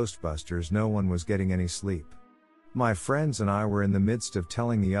play Ghostbusters, no one was getting any sleep. My friends and I were in the midst of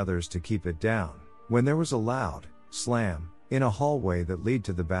telling the others to keep it down, when there was a loud slam in a hallway that led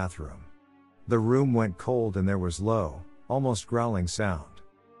to the bathroom. The room went cold and there was low, almost growling sound.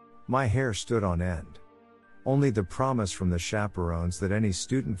 My hair stood on end. Only the promise from the chaperones that any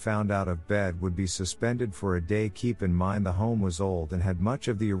student found out of bed would be suspended for a day. Keep in mind the home was old and had much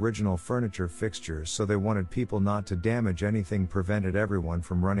of the original furniture fixtures, so they wanted people not to damage anything, prevented everyone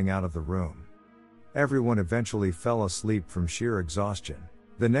from running out of the room. Everyone eventually fell asleep from sheer exhaustion.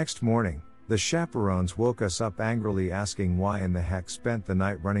 The next morning, the chaperones woke us up angrily asking why in the heck spent the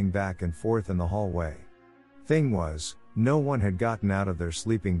night running back and forth in the hallway. Thing was, no one had gotten out of their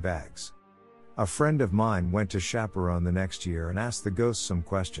sleeping bags. A friend of mine went to chaperone the next year and asked the ghost some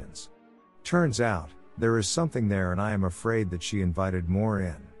questions. Turns out, there is something there and I am afraid that she invited more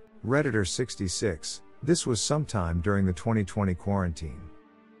in. Redditor 66, this was sometime during the 2020 quarantine.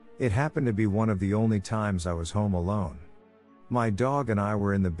 It happened to be one of the only times I was home alone. My dog and I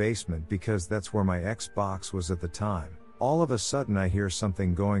were in the basement because that's where my Xbox was at the time. All of a sudden I hear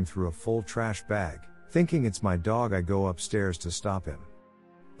something going through a full trash bag. Thinking it's my dog, I go upstairs to stop him.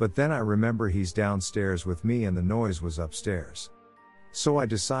 But then I remember he's downstairs with me and the noise was upstairs. So I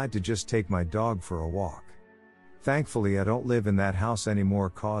decide to just take my dog for a walk. Thankfully I don't live in that house anymore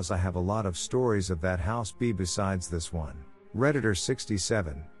cause I have a lot of stories of that house besides this one. Redditor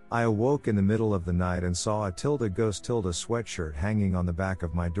 67, I awoke in the middle of the night and saw a ghost sweatshirt hanging on the back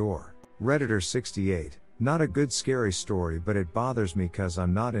of my door. Redditor 68, not a good scary story but it bothers me cause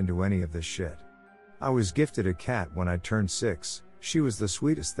I'm not into any of this shit. I was gifted a cat when I turned 6, she was the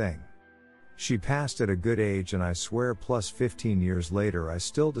sweetest thing. She passed at a good age and I swear plus 15 years later I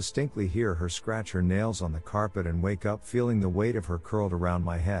still distinctly hear her scratch her nails on the carpet and wake up feeling the weight of her curled around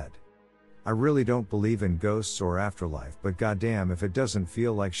my head. I really don't believe in ghosts or afterlife but goddamn if it doesn't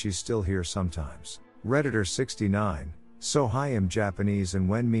feel like she's still here sometimes. Redditor 69, so hi, I'm Japanese and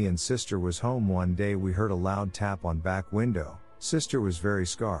when me and sister was home one day we heard a loud tap on back window, sister was very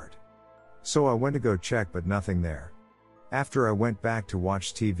scarred. So I went to go check but nothing there. After I went back to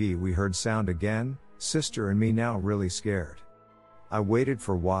watch TV we heard sound again, sister and me now really scared. I waited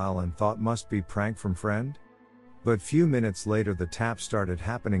for a while and thought must be prank from friend? But few minutes later the tap started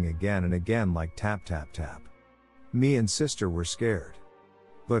happening again and again like tap tap tap. Me and sister were scared.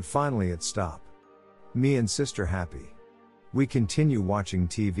 But finally it stopped. Me and sister happy. We continue watching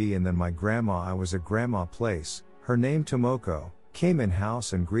TV and then my grandma, I was at grandma place, her name Tomoko, came in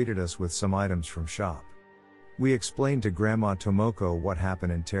house and greeted us with some items from shop. We explained to Grandma Tomoko what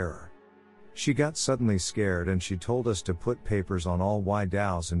happened in terror. She got suddenly scared and she told us to put papers on all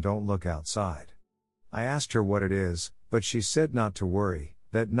windows and don't look outside. I asked her what it is, but she said not to worry.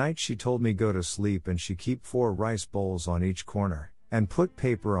 That night she told me go to sleep and she keep 4 rice bowls on each corner, and put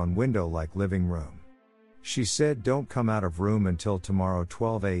paper on window like living room. She said don't come out of room until tomorrow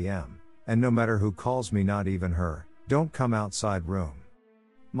 12 a.m., and no matter who calls me not even her, don't come outside room.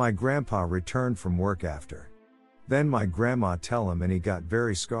 My grandpa returned from work after. Then my grandma tell him and he got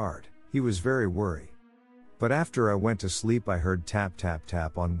very scarred, he was very worried. But after I went to sleep I heard tap tap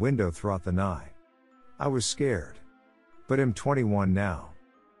tap on window throughout the night. I was scared. But I'm 21 now.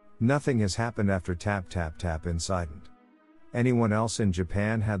 Nothing has happened after tap tap tap incident. Anyone else in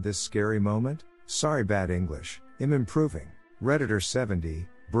Japan had this scary moment? Sorry bad English, I'm improving. Redditor 70,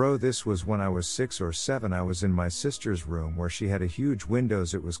 bro this was when I was 6 or 7 I was in my sister's room where she had a huge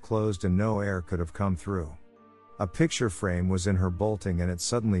windows it was closed and no air could have come through. A picture frame was in her bolting and it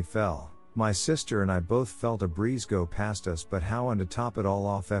suddenly fell. My sister and I both felt a breeze go past us but how and to top it all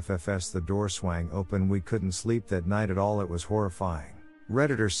off FFS the door swang open we couldn't sleep that night at all it was horrifying.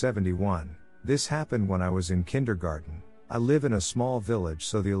 Redditor 71, this happened when I was in kindergarten. I live in a small village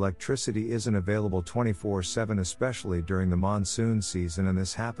so the electricity isn't available 24/7 especially during the monsoon season and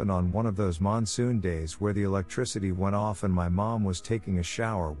this happened on one of those monsoon days where the electricity went off and my mom was taking a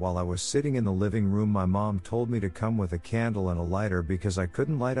shower while I was sitting in the living room. My mom told me to come with a candle and a lighter because I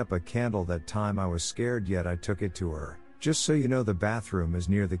couldn't light up a candle that time. I was scared yet I took it to her. Just so you know the bathroom is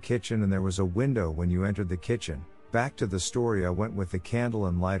near the kitchen and there was a window when you entered the kitchen. Back to the story, I went with the candle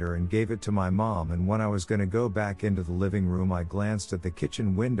and lighter and gave it to my mom and when I was gonna go back into the living room I glanced at the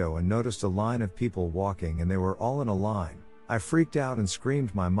kitchen window and noticed a line of people walking and they were all in a line. I freaked out and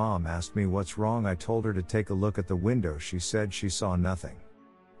screamed. My mom asked me what's wrong. I told her to take a look at the window. She said she saw nothing.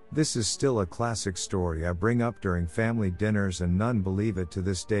 This is still a classic story I bring up during family dinners and none believe it to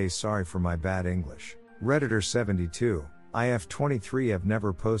this day. Sorry for my bad English. Redditor 72, IF23 I've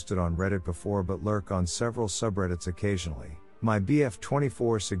never posted on Reddit before but lurk on several subreddits occasionally. My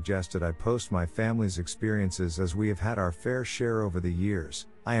BF24 suggested I post my family's experiences as we have had our fair share over the years.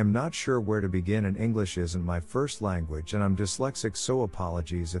 I am not sure where to begin and English isn't my first language and I'm dyslexic so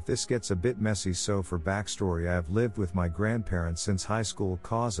apologies if this gets a bit messy. So for backstory, I have lived with my grandparents since high school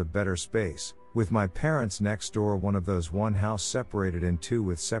cause of better space. With my parents next door, one of those one house separated in two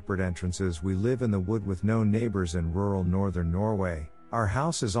with separate entrances. We live in the wood with no neighbors in rural northern Norway. Our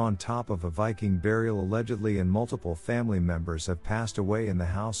house is on top of a Viking burial allegedly and multiple family members have passed away in the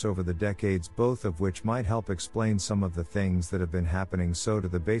house over the decades, both of which might help explain some of the things that have been happening. So to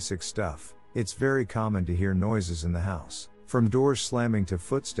the basic stuff, it's very common to hear noises in the house. From doors slamming to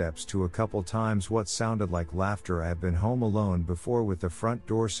footsteps to a couple times what sounded like laughter. I have been home alone before with the front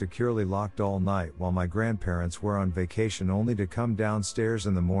door securely locked all night while my grandparents were on vacation only to come downstairs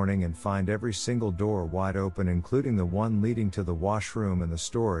in the morning and find every single door wide open including the one leading to the washroom and the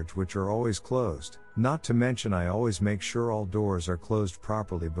storage which are always closed. Not to mention I always make sure all doors are closed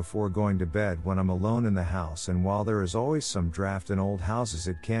properly before going to bed when I'm alone in the house, and while there is always some draft in old houses,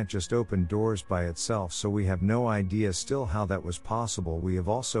 it can't just open doors by itself, so we have no idea still how that was possible. We have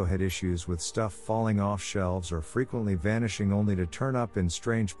also had issues with stuff falling off shelves or frequently vanishing only to turn up in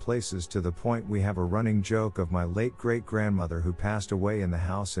strange places, to the point we have a running joke of my late great-grandmother who passed away in the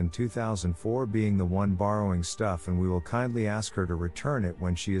house in 2004 being the one borrowing stuff, and we will kindly ask her to return it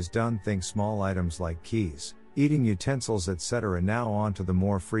when she is done. Think small items like keys, eating utensils, etc. Now on to the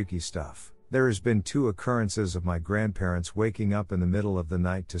more freaky stuff. There has been 2 occurrences of my grandparents waking up in the middle of the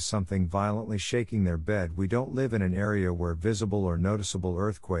night to something violently shaking their bed. We don't live in an area where visible or noticeable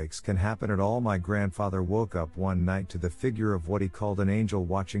earthquakes can happen at all. My grandfather woke up one night to the figure of what he called an angel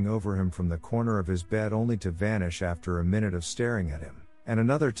watching over him from the corner of his bed, only to vanish after a minute of staring at him. And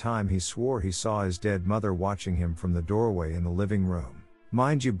another time he swore he saw his dead mother watching him from the doorway in the living room.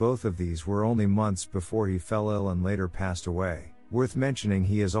 Mind you, both of these were only months before he fell ill and later passed away. Worth mentioning,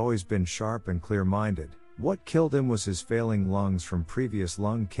 he has always been sharp and clear-minded. What killed him was his failing lungs from previous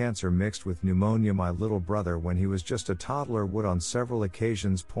lung cancer mixed with pneumonia. My little brother, when he was just a toddler, would on several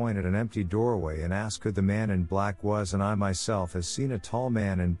occasions point at an empty doorway and ask who the man in black was, and I myself has seen a tall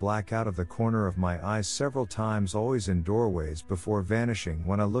man in black out of the corner of my eyes several times, always in doorways before vanishing.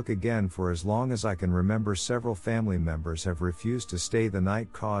 When I look again, for as long as I can remember, several family members have refused to stay the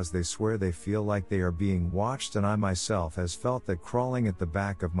night cause they swear they feel like they are being watched, and I myself has felt that crawling at the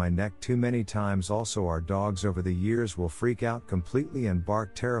back of my neck too many times. Also, our dogs over the years will freak out completely and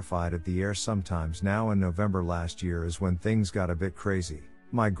bark terrified at the air sometimes. Now in November last year is when things got a bit crazy.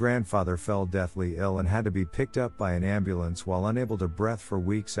 My grandfather fell deathly ill and had to be picked up by an ambulance while unable to breathe for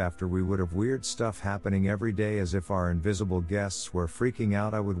weeks after. We would have weird stuff happening every day as if our invisible guests were freaking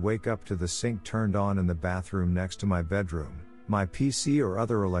out. I would wake up to the sink turned on in the bathroom next to my bedroom. My PC or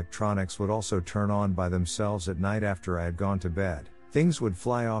other electronics would also turn on by themselves at night after I had gone to bed. Things would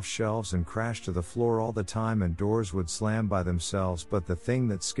fly off shelves and crash to the floor all the time, and doors would slam by themselves. But the thing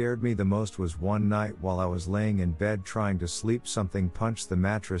that scared me the most was one night while I was laying in bed trying to sleep, something punched the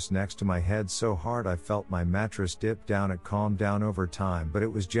mattress next to my head so hard I felt my mattress dip down. It calmed down over time, but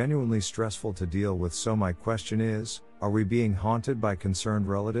it was genuinely stressful to deal with. So my question is, are we being haunted by concerned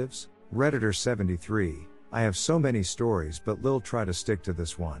relatives? Redditor 73, I have so many stories, but Lil try to stick to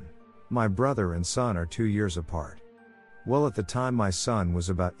this one. My brother and son are 2 years apart. Well, at the time my son was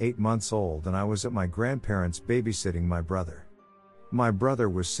about 8 months old and I was at my grandparents' babysitting my brother. My brother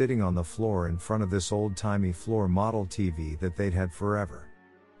was sitting on the floor in front of this old-timey floor model TV that they'd had forever.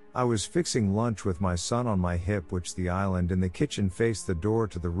 I was fixing lunch with my son on my hip, which the island in the kitchen faced the door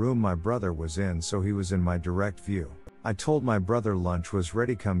to the room my brother was in, so he was in my direct view. I told my brother lunch was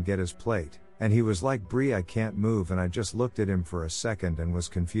ready, come get his plate, and he was like, "Bree, I can't move," and I just looked at him for a second and was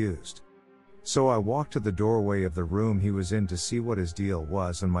confused. So I walked to the doorway of the room he was in to see what his deal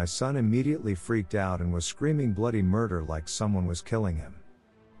was, and my son immediately freaked out and was screaming bloody murder like someone was killing him.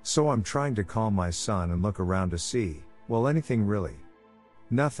 So I'm trying to calm my son and look around to see, well, anything really?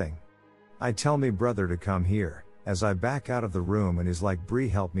 Nothing. I tell me brother to come here, as I back out of the room, and he's like, "Bree,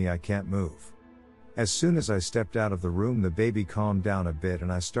 help me, I can't move." As soon as I stepped out of the room, the baby calmed down a bit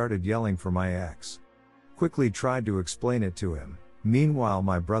and I started yelling for my ex. Quickly tried to explain it to him. Meanwhile,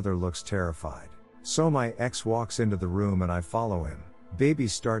 my brother looks terrified. So my ex walks into the room and I follow him. Baby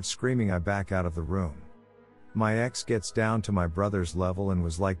starts screaming. I back out of the room. My ex gets down to my brother's level and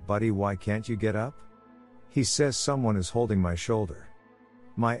was like, "Buddy, why can't you get up?" He says someone is holding my shoulder.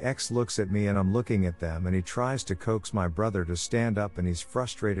 My ex looks at me and I'm looking at them, and he tries to coax my brother to stand up and he's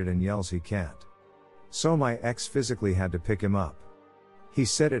frustrated and yells he can't. So my ex physically had to pick him up. He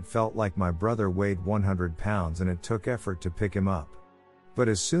said it felt like my brother weighed 100 pounds and it took effort to pick him up. But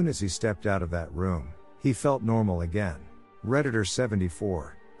as soon as he stepped out of that room, he felt normal again. Redditor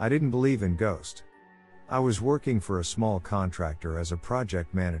 74, I didn't believe in ghosts. I was working for a small contractor as a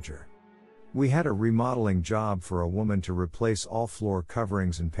project manager. We had a remodeling job for a woman to replace all floor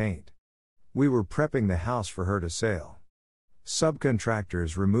coverings and paint. We were prepping the house for her to sell.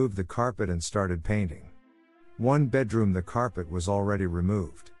 Subcontractors removed the carpet and started painting. One bedroom, the carpet was already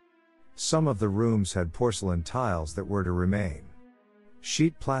removed. Some of the rooms had porcelain tiles that were to remain.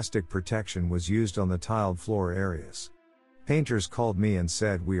 Sheet plastic protection was used on the tiled floor areas. Painters called me and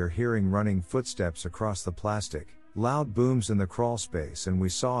said, "We are hearing running footsteps across the plastic, loud booms in the crawl space, and we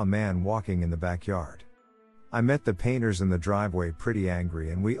saw a man walking in the backyard." I met the painters in the driveway pretty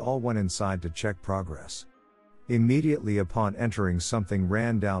angry, and we all went inside to check progress. Immediately upon entering, something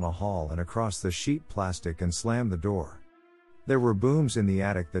ran down a hall and across the sheet plastic and slammed the door. There were booms in the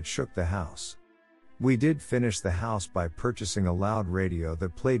attic that shook the house. We did finish the house by purchasing a loud radio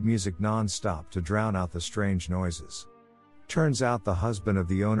that played music non-stop to drown out the strange noises. Turns out the husband of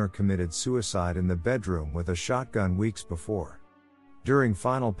the owner committed suicide in the bedroom with a shotgun weeks before. During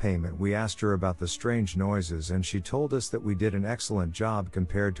final payment we asked her about the strange noises and she told us that we did an excellent job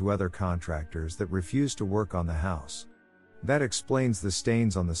compared to other contractors that refused to work on the house. That explains the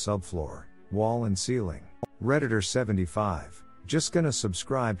stains on the subfloor, wall and ceiling. Redditor 75, just gonna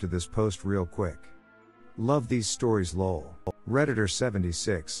subscribe to this post real quick. Love these stories lol. Redditor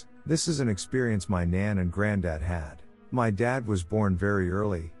 76, this is an experience my nan and granddad had. My dad was born very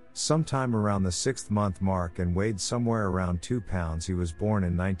early, sometime around the 6th month mark and weighed somewhere around 2 pounds. He was born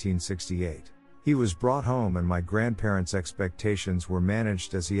in 1968. He was brought home and my grandparents' expectations were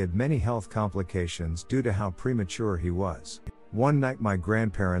managed as he had many health complications due to how premature he was. One night my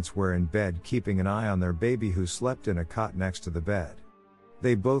grandparents were in bed keeping an eye on their baby who slept in a cot next to the bed.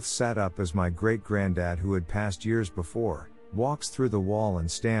 They both sat up as my great-granddad, who had passed years before, walks through the wall and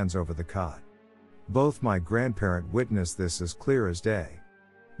stands over the cot. Both my grandparent witnessed this as clear as day.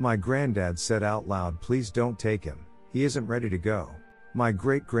 My granddad said out loud, "Please don't take him, he isn't ready to go." My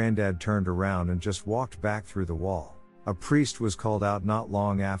great-granddad turned around and just walked back through the wall. A priest was called out not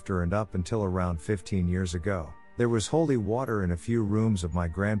long after, and up until around 15 years ago, there was holy water in a few rooms of my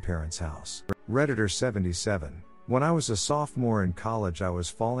grandparents' house. Redditor 77, when I was a sophomore in college I was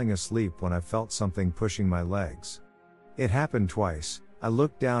falling asleep when I felt something pushing my legs. It happened twice. I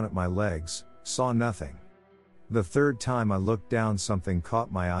looked down at my legs, saw nothing. The third time I looked down, something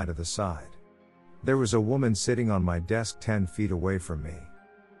caught my eye to the side. There was a woman sitting on my desk 10 feet away from me.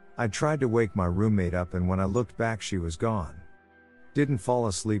 I tried to wake my roommate up and when I looked back she was gone. Didn't fall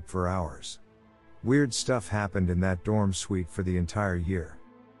asleep for hours. Weird stuff happened in that dorm suite for the entire year.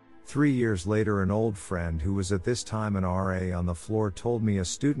 3 years later an old friend who was at this time an RA on the floor told me a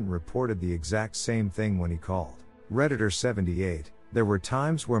student reported the exact same thing when he called. Redditor 78, there were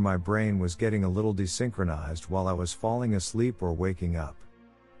times where my brain was getting a little desynchronized while I was falling asleep or waking up.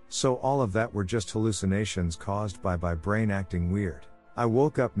 So all of that were just hallucinations caused by my brain acting weird. I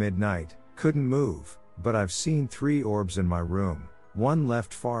woke up midnight, couldn't move, but I've seen 3 orbs in my room, one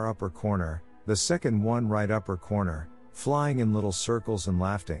left far upper corner, the second one right upper corner, flying in little circles and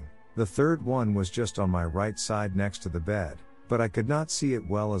laughing. The third one was just on my right side next to the bed, but I could not see it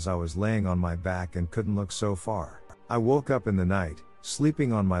well as I was laying on my back and couldn't look so far. I woke up in the night,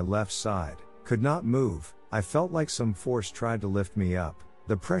 sleeping on my left side, could not move. I felt like some force tried to lift me up.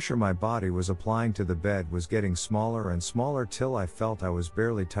 The pressure my body was applying to the bed was getting smaller and smaller till I felt I was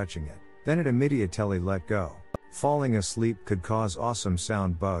barely touching it. Then it immediately let go. Falling asleep could cause awesome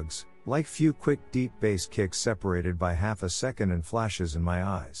sound bugs, like few quick deep bass kicks separated by half a second and flashes in my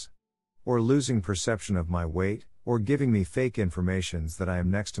eyes. Or losing perception of my weight, or giving me fake informations that I am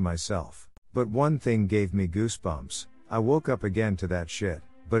next to myself. But one thing gave me goosebumps. I woke up again to that shit,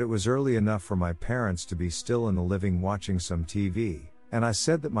 but it was early enough for my parents to be still in the living watching some TV, and I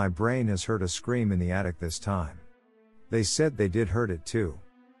said that my brain has heard a scream in the attic this time. They said they did heard it too.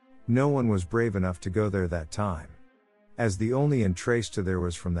 No one was brave enough to go there that time. As the only entrance to there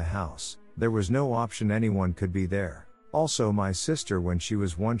was from the house, there was no option anyone could be there. Also my sister, when she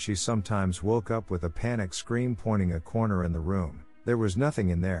was 1, she sometimes woke up with a panic scream pointing a corner in the room. There was nothing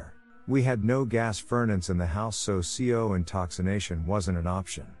in there. We had no gas furnace in the house, so CO intoxication wasn't an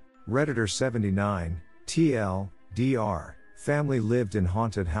option. Redditor 79, TL, DR, family lived in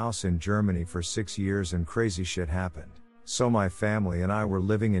haunted house in Germany for 6 years and crazy shit happened. So my family and I were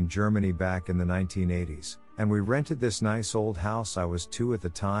living in Germany back in the 1980s, and we rented this nice old house. I was 2 at the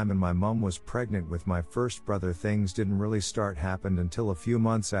time and my mom was pregnant with my first brother. Things didn't really start happened until a few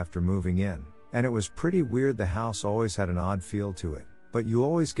months after moving in, and it was pretty weird. The house always had an odd feel to it. But you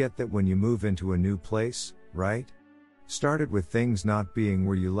always get that when you move into a new place, right? Started with things not being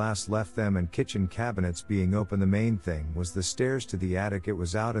where you last left them and kitchen cabinets being open. The main thing was the stairs to the attic. It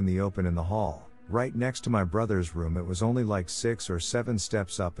was out in the open in the hall, right next to my brother's room. It was only like 6 or 7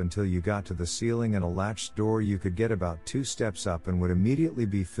 steps up until you got to the ceiling and a latched door. You could get about 2 steps up and would immediately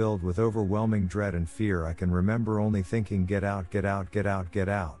be filled with overwhelming dread and fear. I can remember only thinking, get out, get out, get out, get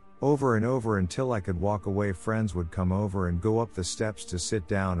out, over and over until I could walk away. Friends would come over and go up the steps to sit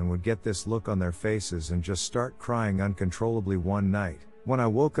down and would get this look on their faces and just start crying uncontrollably. One night, when I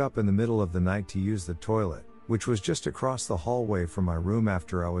woke up in the middle of the night to use the toilet, which was just across the hallway from my room,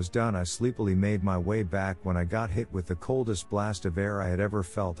 after I was done, I sleepily made my way back when I got hit with the coldest blast of air I had ever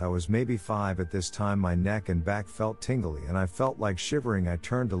felt. I was maybe 5 at this time. My neck and back felt tingly and I felt like shivering. I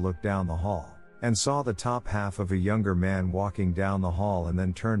turned to look down the hall and saw the top half of a younger man walking down the hall and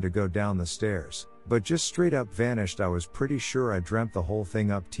then turned to go down the stairs. but just straight up vanished. I was pretty sure I dreamt the whole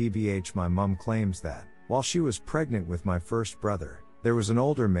thing up. TBH, my mum claims that, while she was pregnant with my first brother, there was an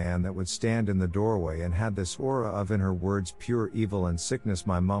older man that would stand in the doorway and had this aura of, in her words, pure evil and sickness.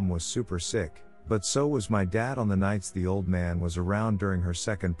 My mum was super sick, but so was my dad on the nights the old man was around during her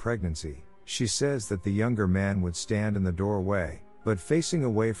second pregnancy. She says that the younger man would stand in the doorway, but facing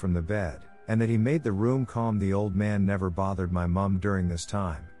away from the bed, and that he made the room calm. The old man never bothered my mum during this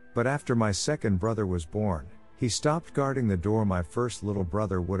time, but after my second brother was born, he stopped guarding the door. My first little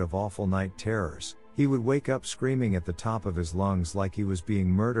brother would have awful night terrors. He would wake up screaming at the top of his lungs like he was being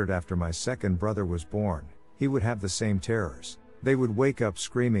murdered. After my second brother was born, he would have the same terrors. They would wake up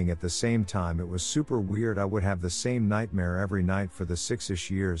screaming at the same time. It was super weird. I would have the same nightmare every night for the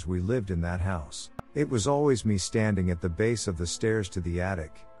 6-ish years we lived in that house. It was always me standing at the base of the stairs to the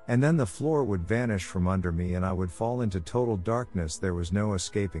attic, and then the floor would vanish from under me and I would fall into total darkness. There was no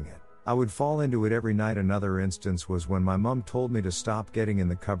escaping it. I would fall into it every night. Another instance was when my mum told me to stop getting in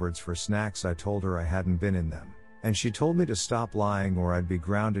the cupboards for snacks. I told her I hadn't been in them, and she told me to stop lying or I'd be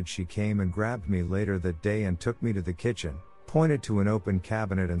grounded. She came and grabbed me later that day and took me to the kitchen, pointed to an open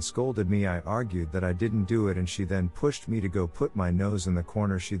cabinet and scolded me. I argued that I didn't do it and she then pushed me to go put my nose in the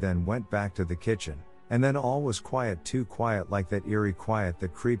corner. She then went back to the kitchen, and then all was quiet, too quiet, like that eerie quiet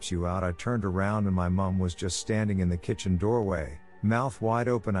that creeps you out. I turned around and my mum was just standing in the kitchen doorway, mouth wide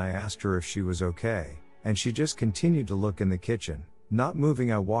open. I asked her if she was okay, and she just continued to look in the kitchen, not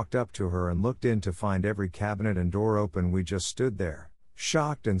moving. I walked up to her and looked in to find every cabinet and door open. We just stood there,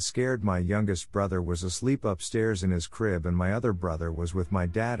 shocked and scared. My youngest brother was asleep upstairs in his crib and my other brother was with my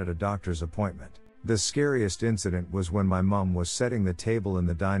dad at a doctor's appointment. The scariest incident was when my mum was setting the table in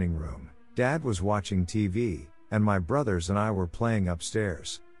the dining room. Dad was watching TV, and my brothers and I were playing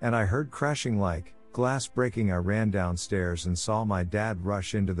upstairs, and I heard crashing like glass breaking. I ran downstairs and saw my dad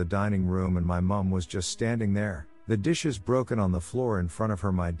rush into the dining room and my mum was just standing there, the dishes broken on the floor in front of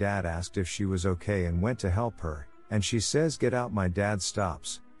her. My dad asked if she was okay and went to help her, and she says, "Get out." My dad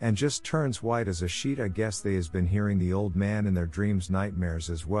stops, and just turns white as a sheet. I guess they has been hearing the old man in their dreams, nightmares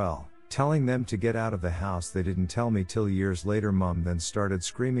as well, telling them to get out of the house. They didn't tell me till years later. Mum then started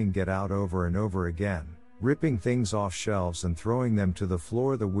screaming "get out" over and over again, ripping things off shelves and throwing them to the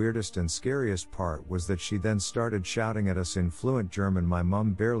floor. The weirdest and scariest part was that she then started shouting at us in fluent German. My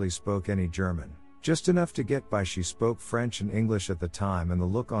mum barely spoke any German, just enough to get by. She spoke French and English at the time and the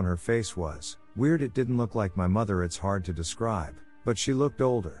look on her face was weird. It didn't look like my mother. It's hard to describe, but she looked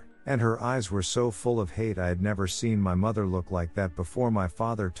older, and her eyes were so full of hate. I had never seen my mother look like that before. My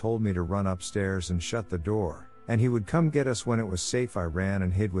father told me to run upstairs and shut the door, and he would come get us when it was safe. I ran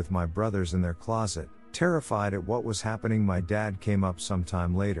and hid with my brothers in their closet, terrified at what was happening. My dad came up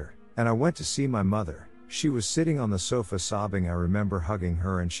sometime later, and I went to see my mother. She was sitting on the sofa sobbing. I remember hugging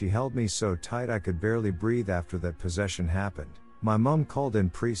her and she held me so tight I could barely breathe. After that possession happened, my mum called in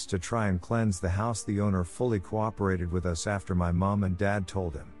priests to try and cleanse the house. The owner fully cooperated with us after my mum and dad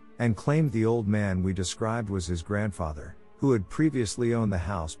told him, and claimed the old man we described was his grandfather, who had previously owned the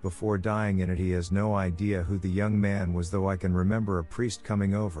house before dying in it. He has no idea who the young man was, though I can remember a priest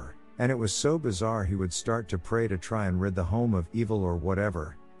coming over, and it was so bizarre. He would start to pray to try and rid the home of evil or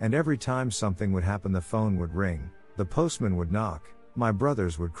whatever, and every time something would happen the phone would ring, the postman would knock, my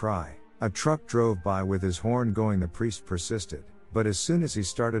brothers would cry. A truck drove by with his horn going. The priest persisted, but as soon as he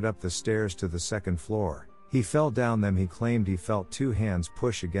started up the stairs to the second floor, he fell down them. He claimed he felt 2 hands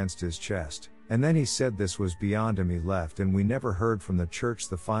push against his chest, and then he said this was beyond him. He left and we never heard from the church.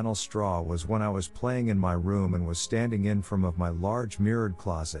 The final straw was when I was playing in my room and was standing in front of my large mirrored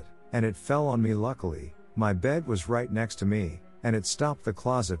closet, and it fell on me. Luckily, my bed was right next to me, and it stopped the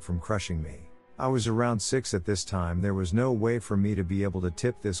closet from crushing me. I was around 6 at this time. There was no way for me to be able to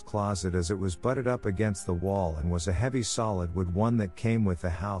tip this closet as it was butted up against the wall and was a heavy solid wood, one that came with the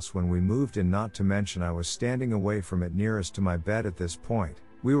house when we moved in. Not to mention I was standing away from it nearest to my bed at this point.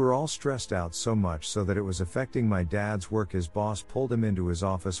 We were all stressed out so much so that it was affecting my dad's work. His boss pulled him into his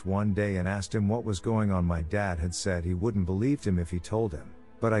office one day and asked him what was going on. My dad had said he wouldn't believe him if he told him,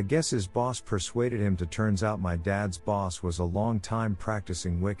 but I guess his boss persuaded him to. Turns out my dad's boss was a long time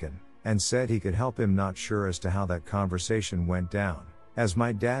practicing Wiccan, and said he could help him. Not sure as to how that conversation went down, as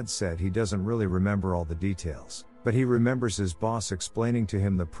my dad said he doesn't really remember all the details, but he remembers his boss explaining to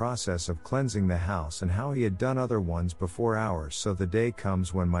him the process of cleansing the house and how he had done other ones before ours. So the day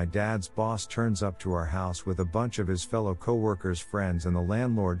comes when my dad's boss turns up to our house with a bunch of his fellow co-workers' friends, and the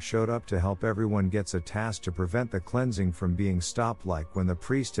landlord showed up to help. Everyone gets a task to prevent the cleansing from being stopped, like when the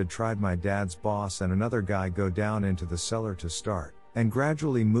priest had tried. My dad's boss and another guy go down into the cellar to start and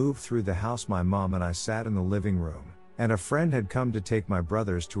gradually move through the house. My mom and I sat in the living room, And a friend had come to take my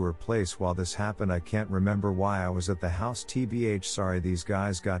brothers to her place while this happened. I can't remember why I was at the house, tbh. Sorry. These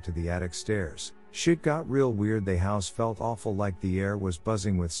guys got to the attic stairs. Shit got real weird. The house felt awful, like the air was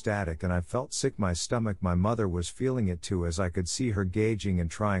buzzing with static, and I felt sick. My stomach. My mother was feeling it too, as I could see her gauging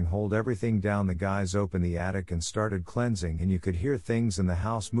and trying hold everything down. The guys opened the attic and started cleansing, and you could hear things in the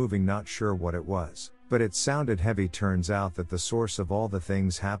house moving. Not sure what it was, but it sounded heavy. Turns out that the source of all the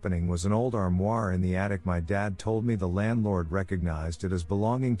things happening was an old armoire in the attic. My dad told me the landlord recognized it as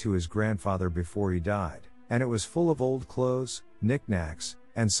belonging to his grandfather before he died, and it was full of old clothes, knickknacks,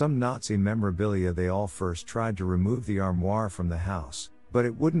 and some Nazi memorabilia. They all first tried to remove the armoire from the house, but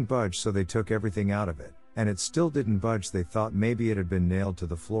it wouldn't budge, so they took everything out of it, and it still didn't budge. They thought maybe it had been nailed to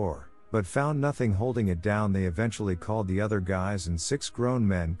the floor, but found nothing holding it down. They eventually called the other guys, and 6 grown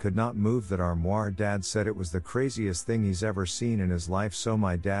men could not move that armoire. Dad said it was the craziest thing he's ever seen in his life. So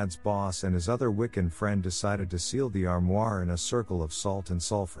my dad's boss and his other Wiccan friend decided to seal the armoire in a circle of salt and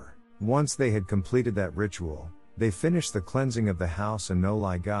sulfur. Once they had completed that ritual, they finished the cleansing of the house, and no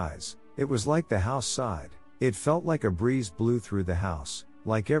lie guys, it was like the house sighed. It felt like a breeze blew through the house,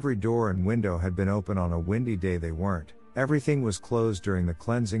 like every door and window had been open on a windy day. They weren't. Everything was closed during the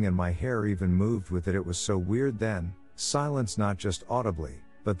cleansing, and my hair even moved with it. It was so weird then. Silence, not just audibly,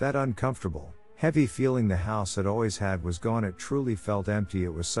 but that uncomfortable, heavy feeling the house had always had was gone. It truly felt empty.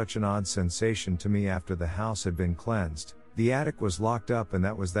 It was such an odd sensation to me after the house had been cleansed. The attic was locked up, and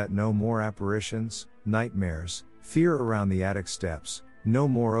that was that. No more apparitions, nightmares, fear around the attic steps, no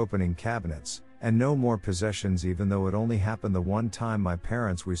more opening cabinets, and no more possessions. Even though it only happened the one time, my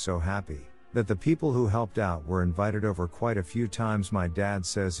parents were so happy that the people who helped out were invited over quite a few times. My dad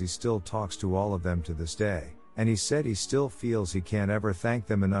says he still talks to all of them to this day, and he said he still feels he can't ever thank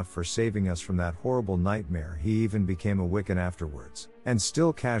them enough for saving us from that horrible nightmare. He even became a Wiccan afterwards, and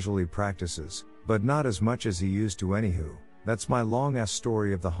still casually practices, but not as much as he used to. Anywho, that's my long-ass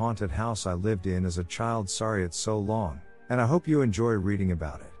story of the haunted house I lived in as a child. Sorry it's so long, and I hope you enjoy reading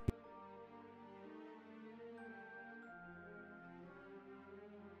about it.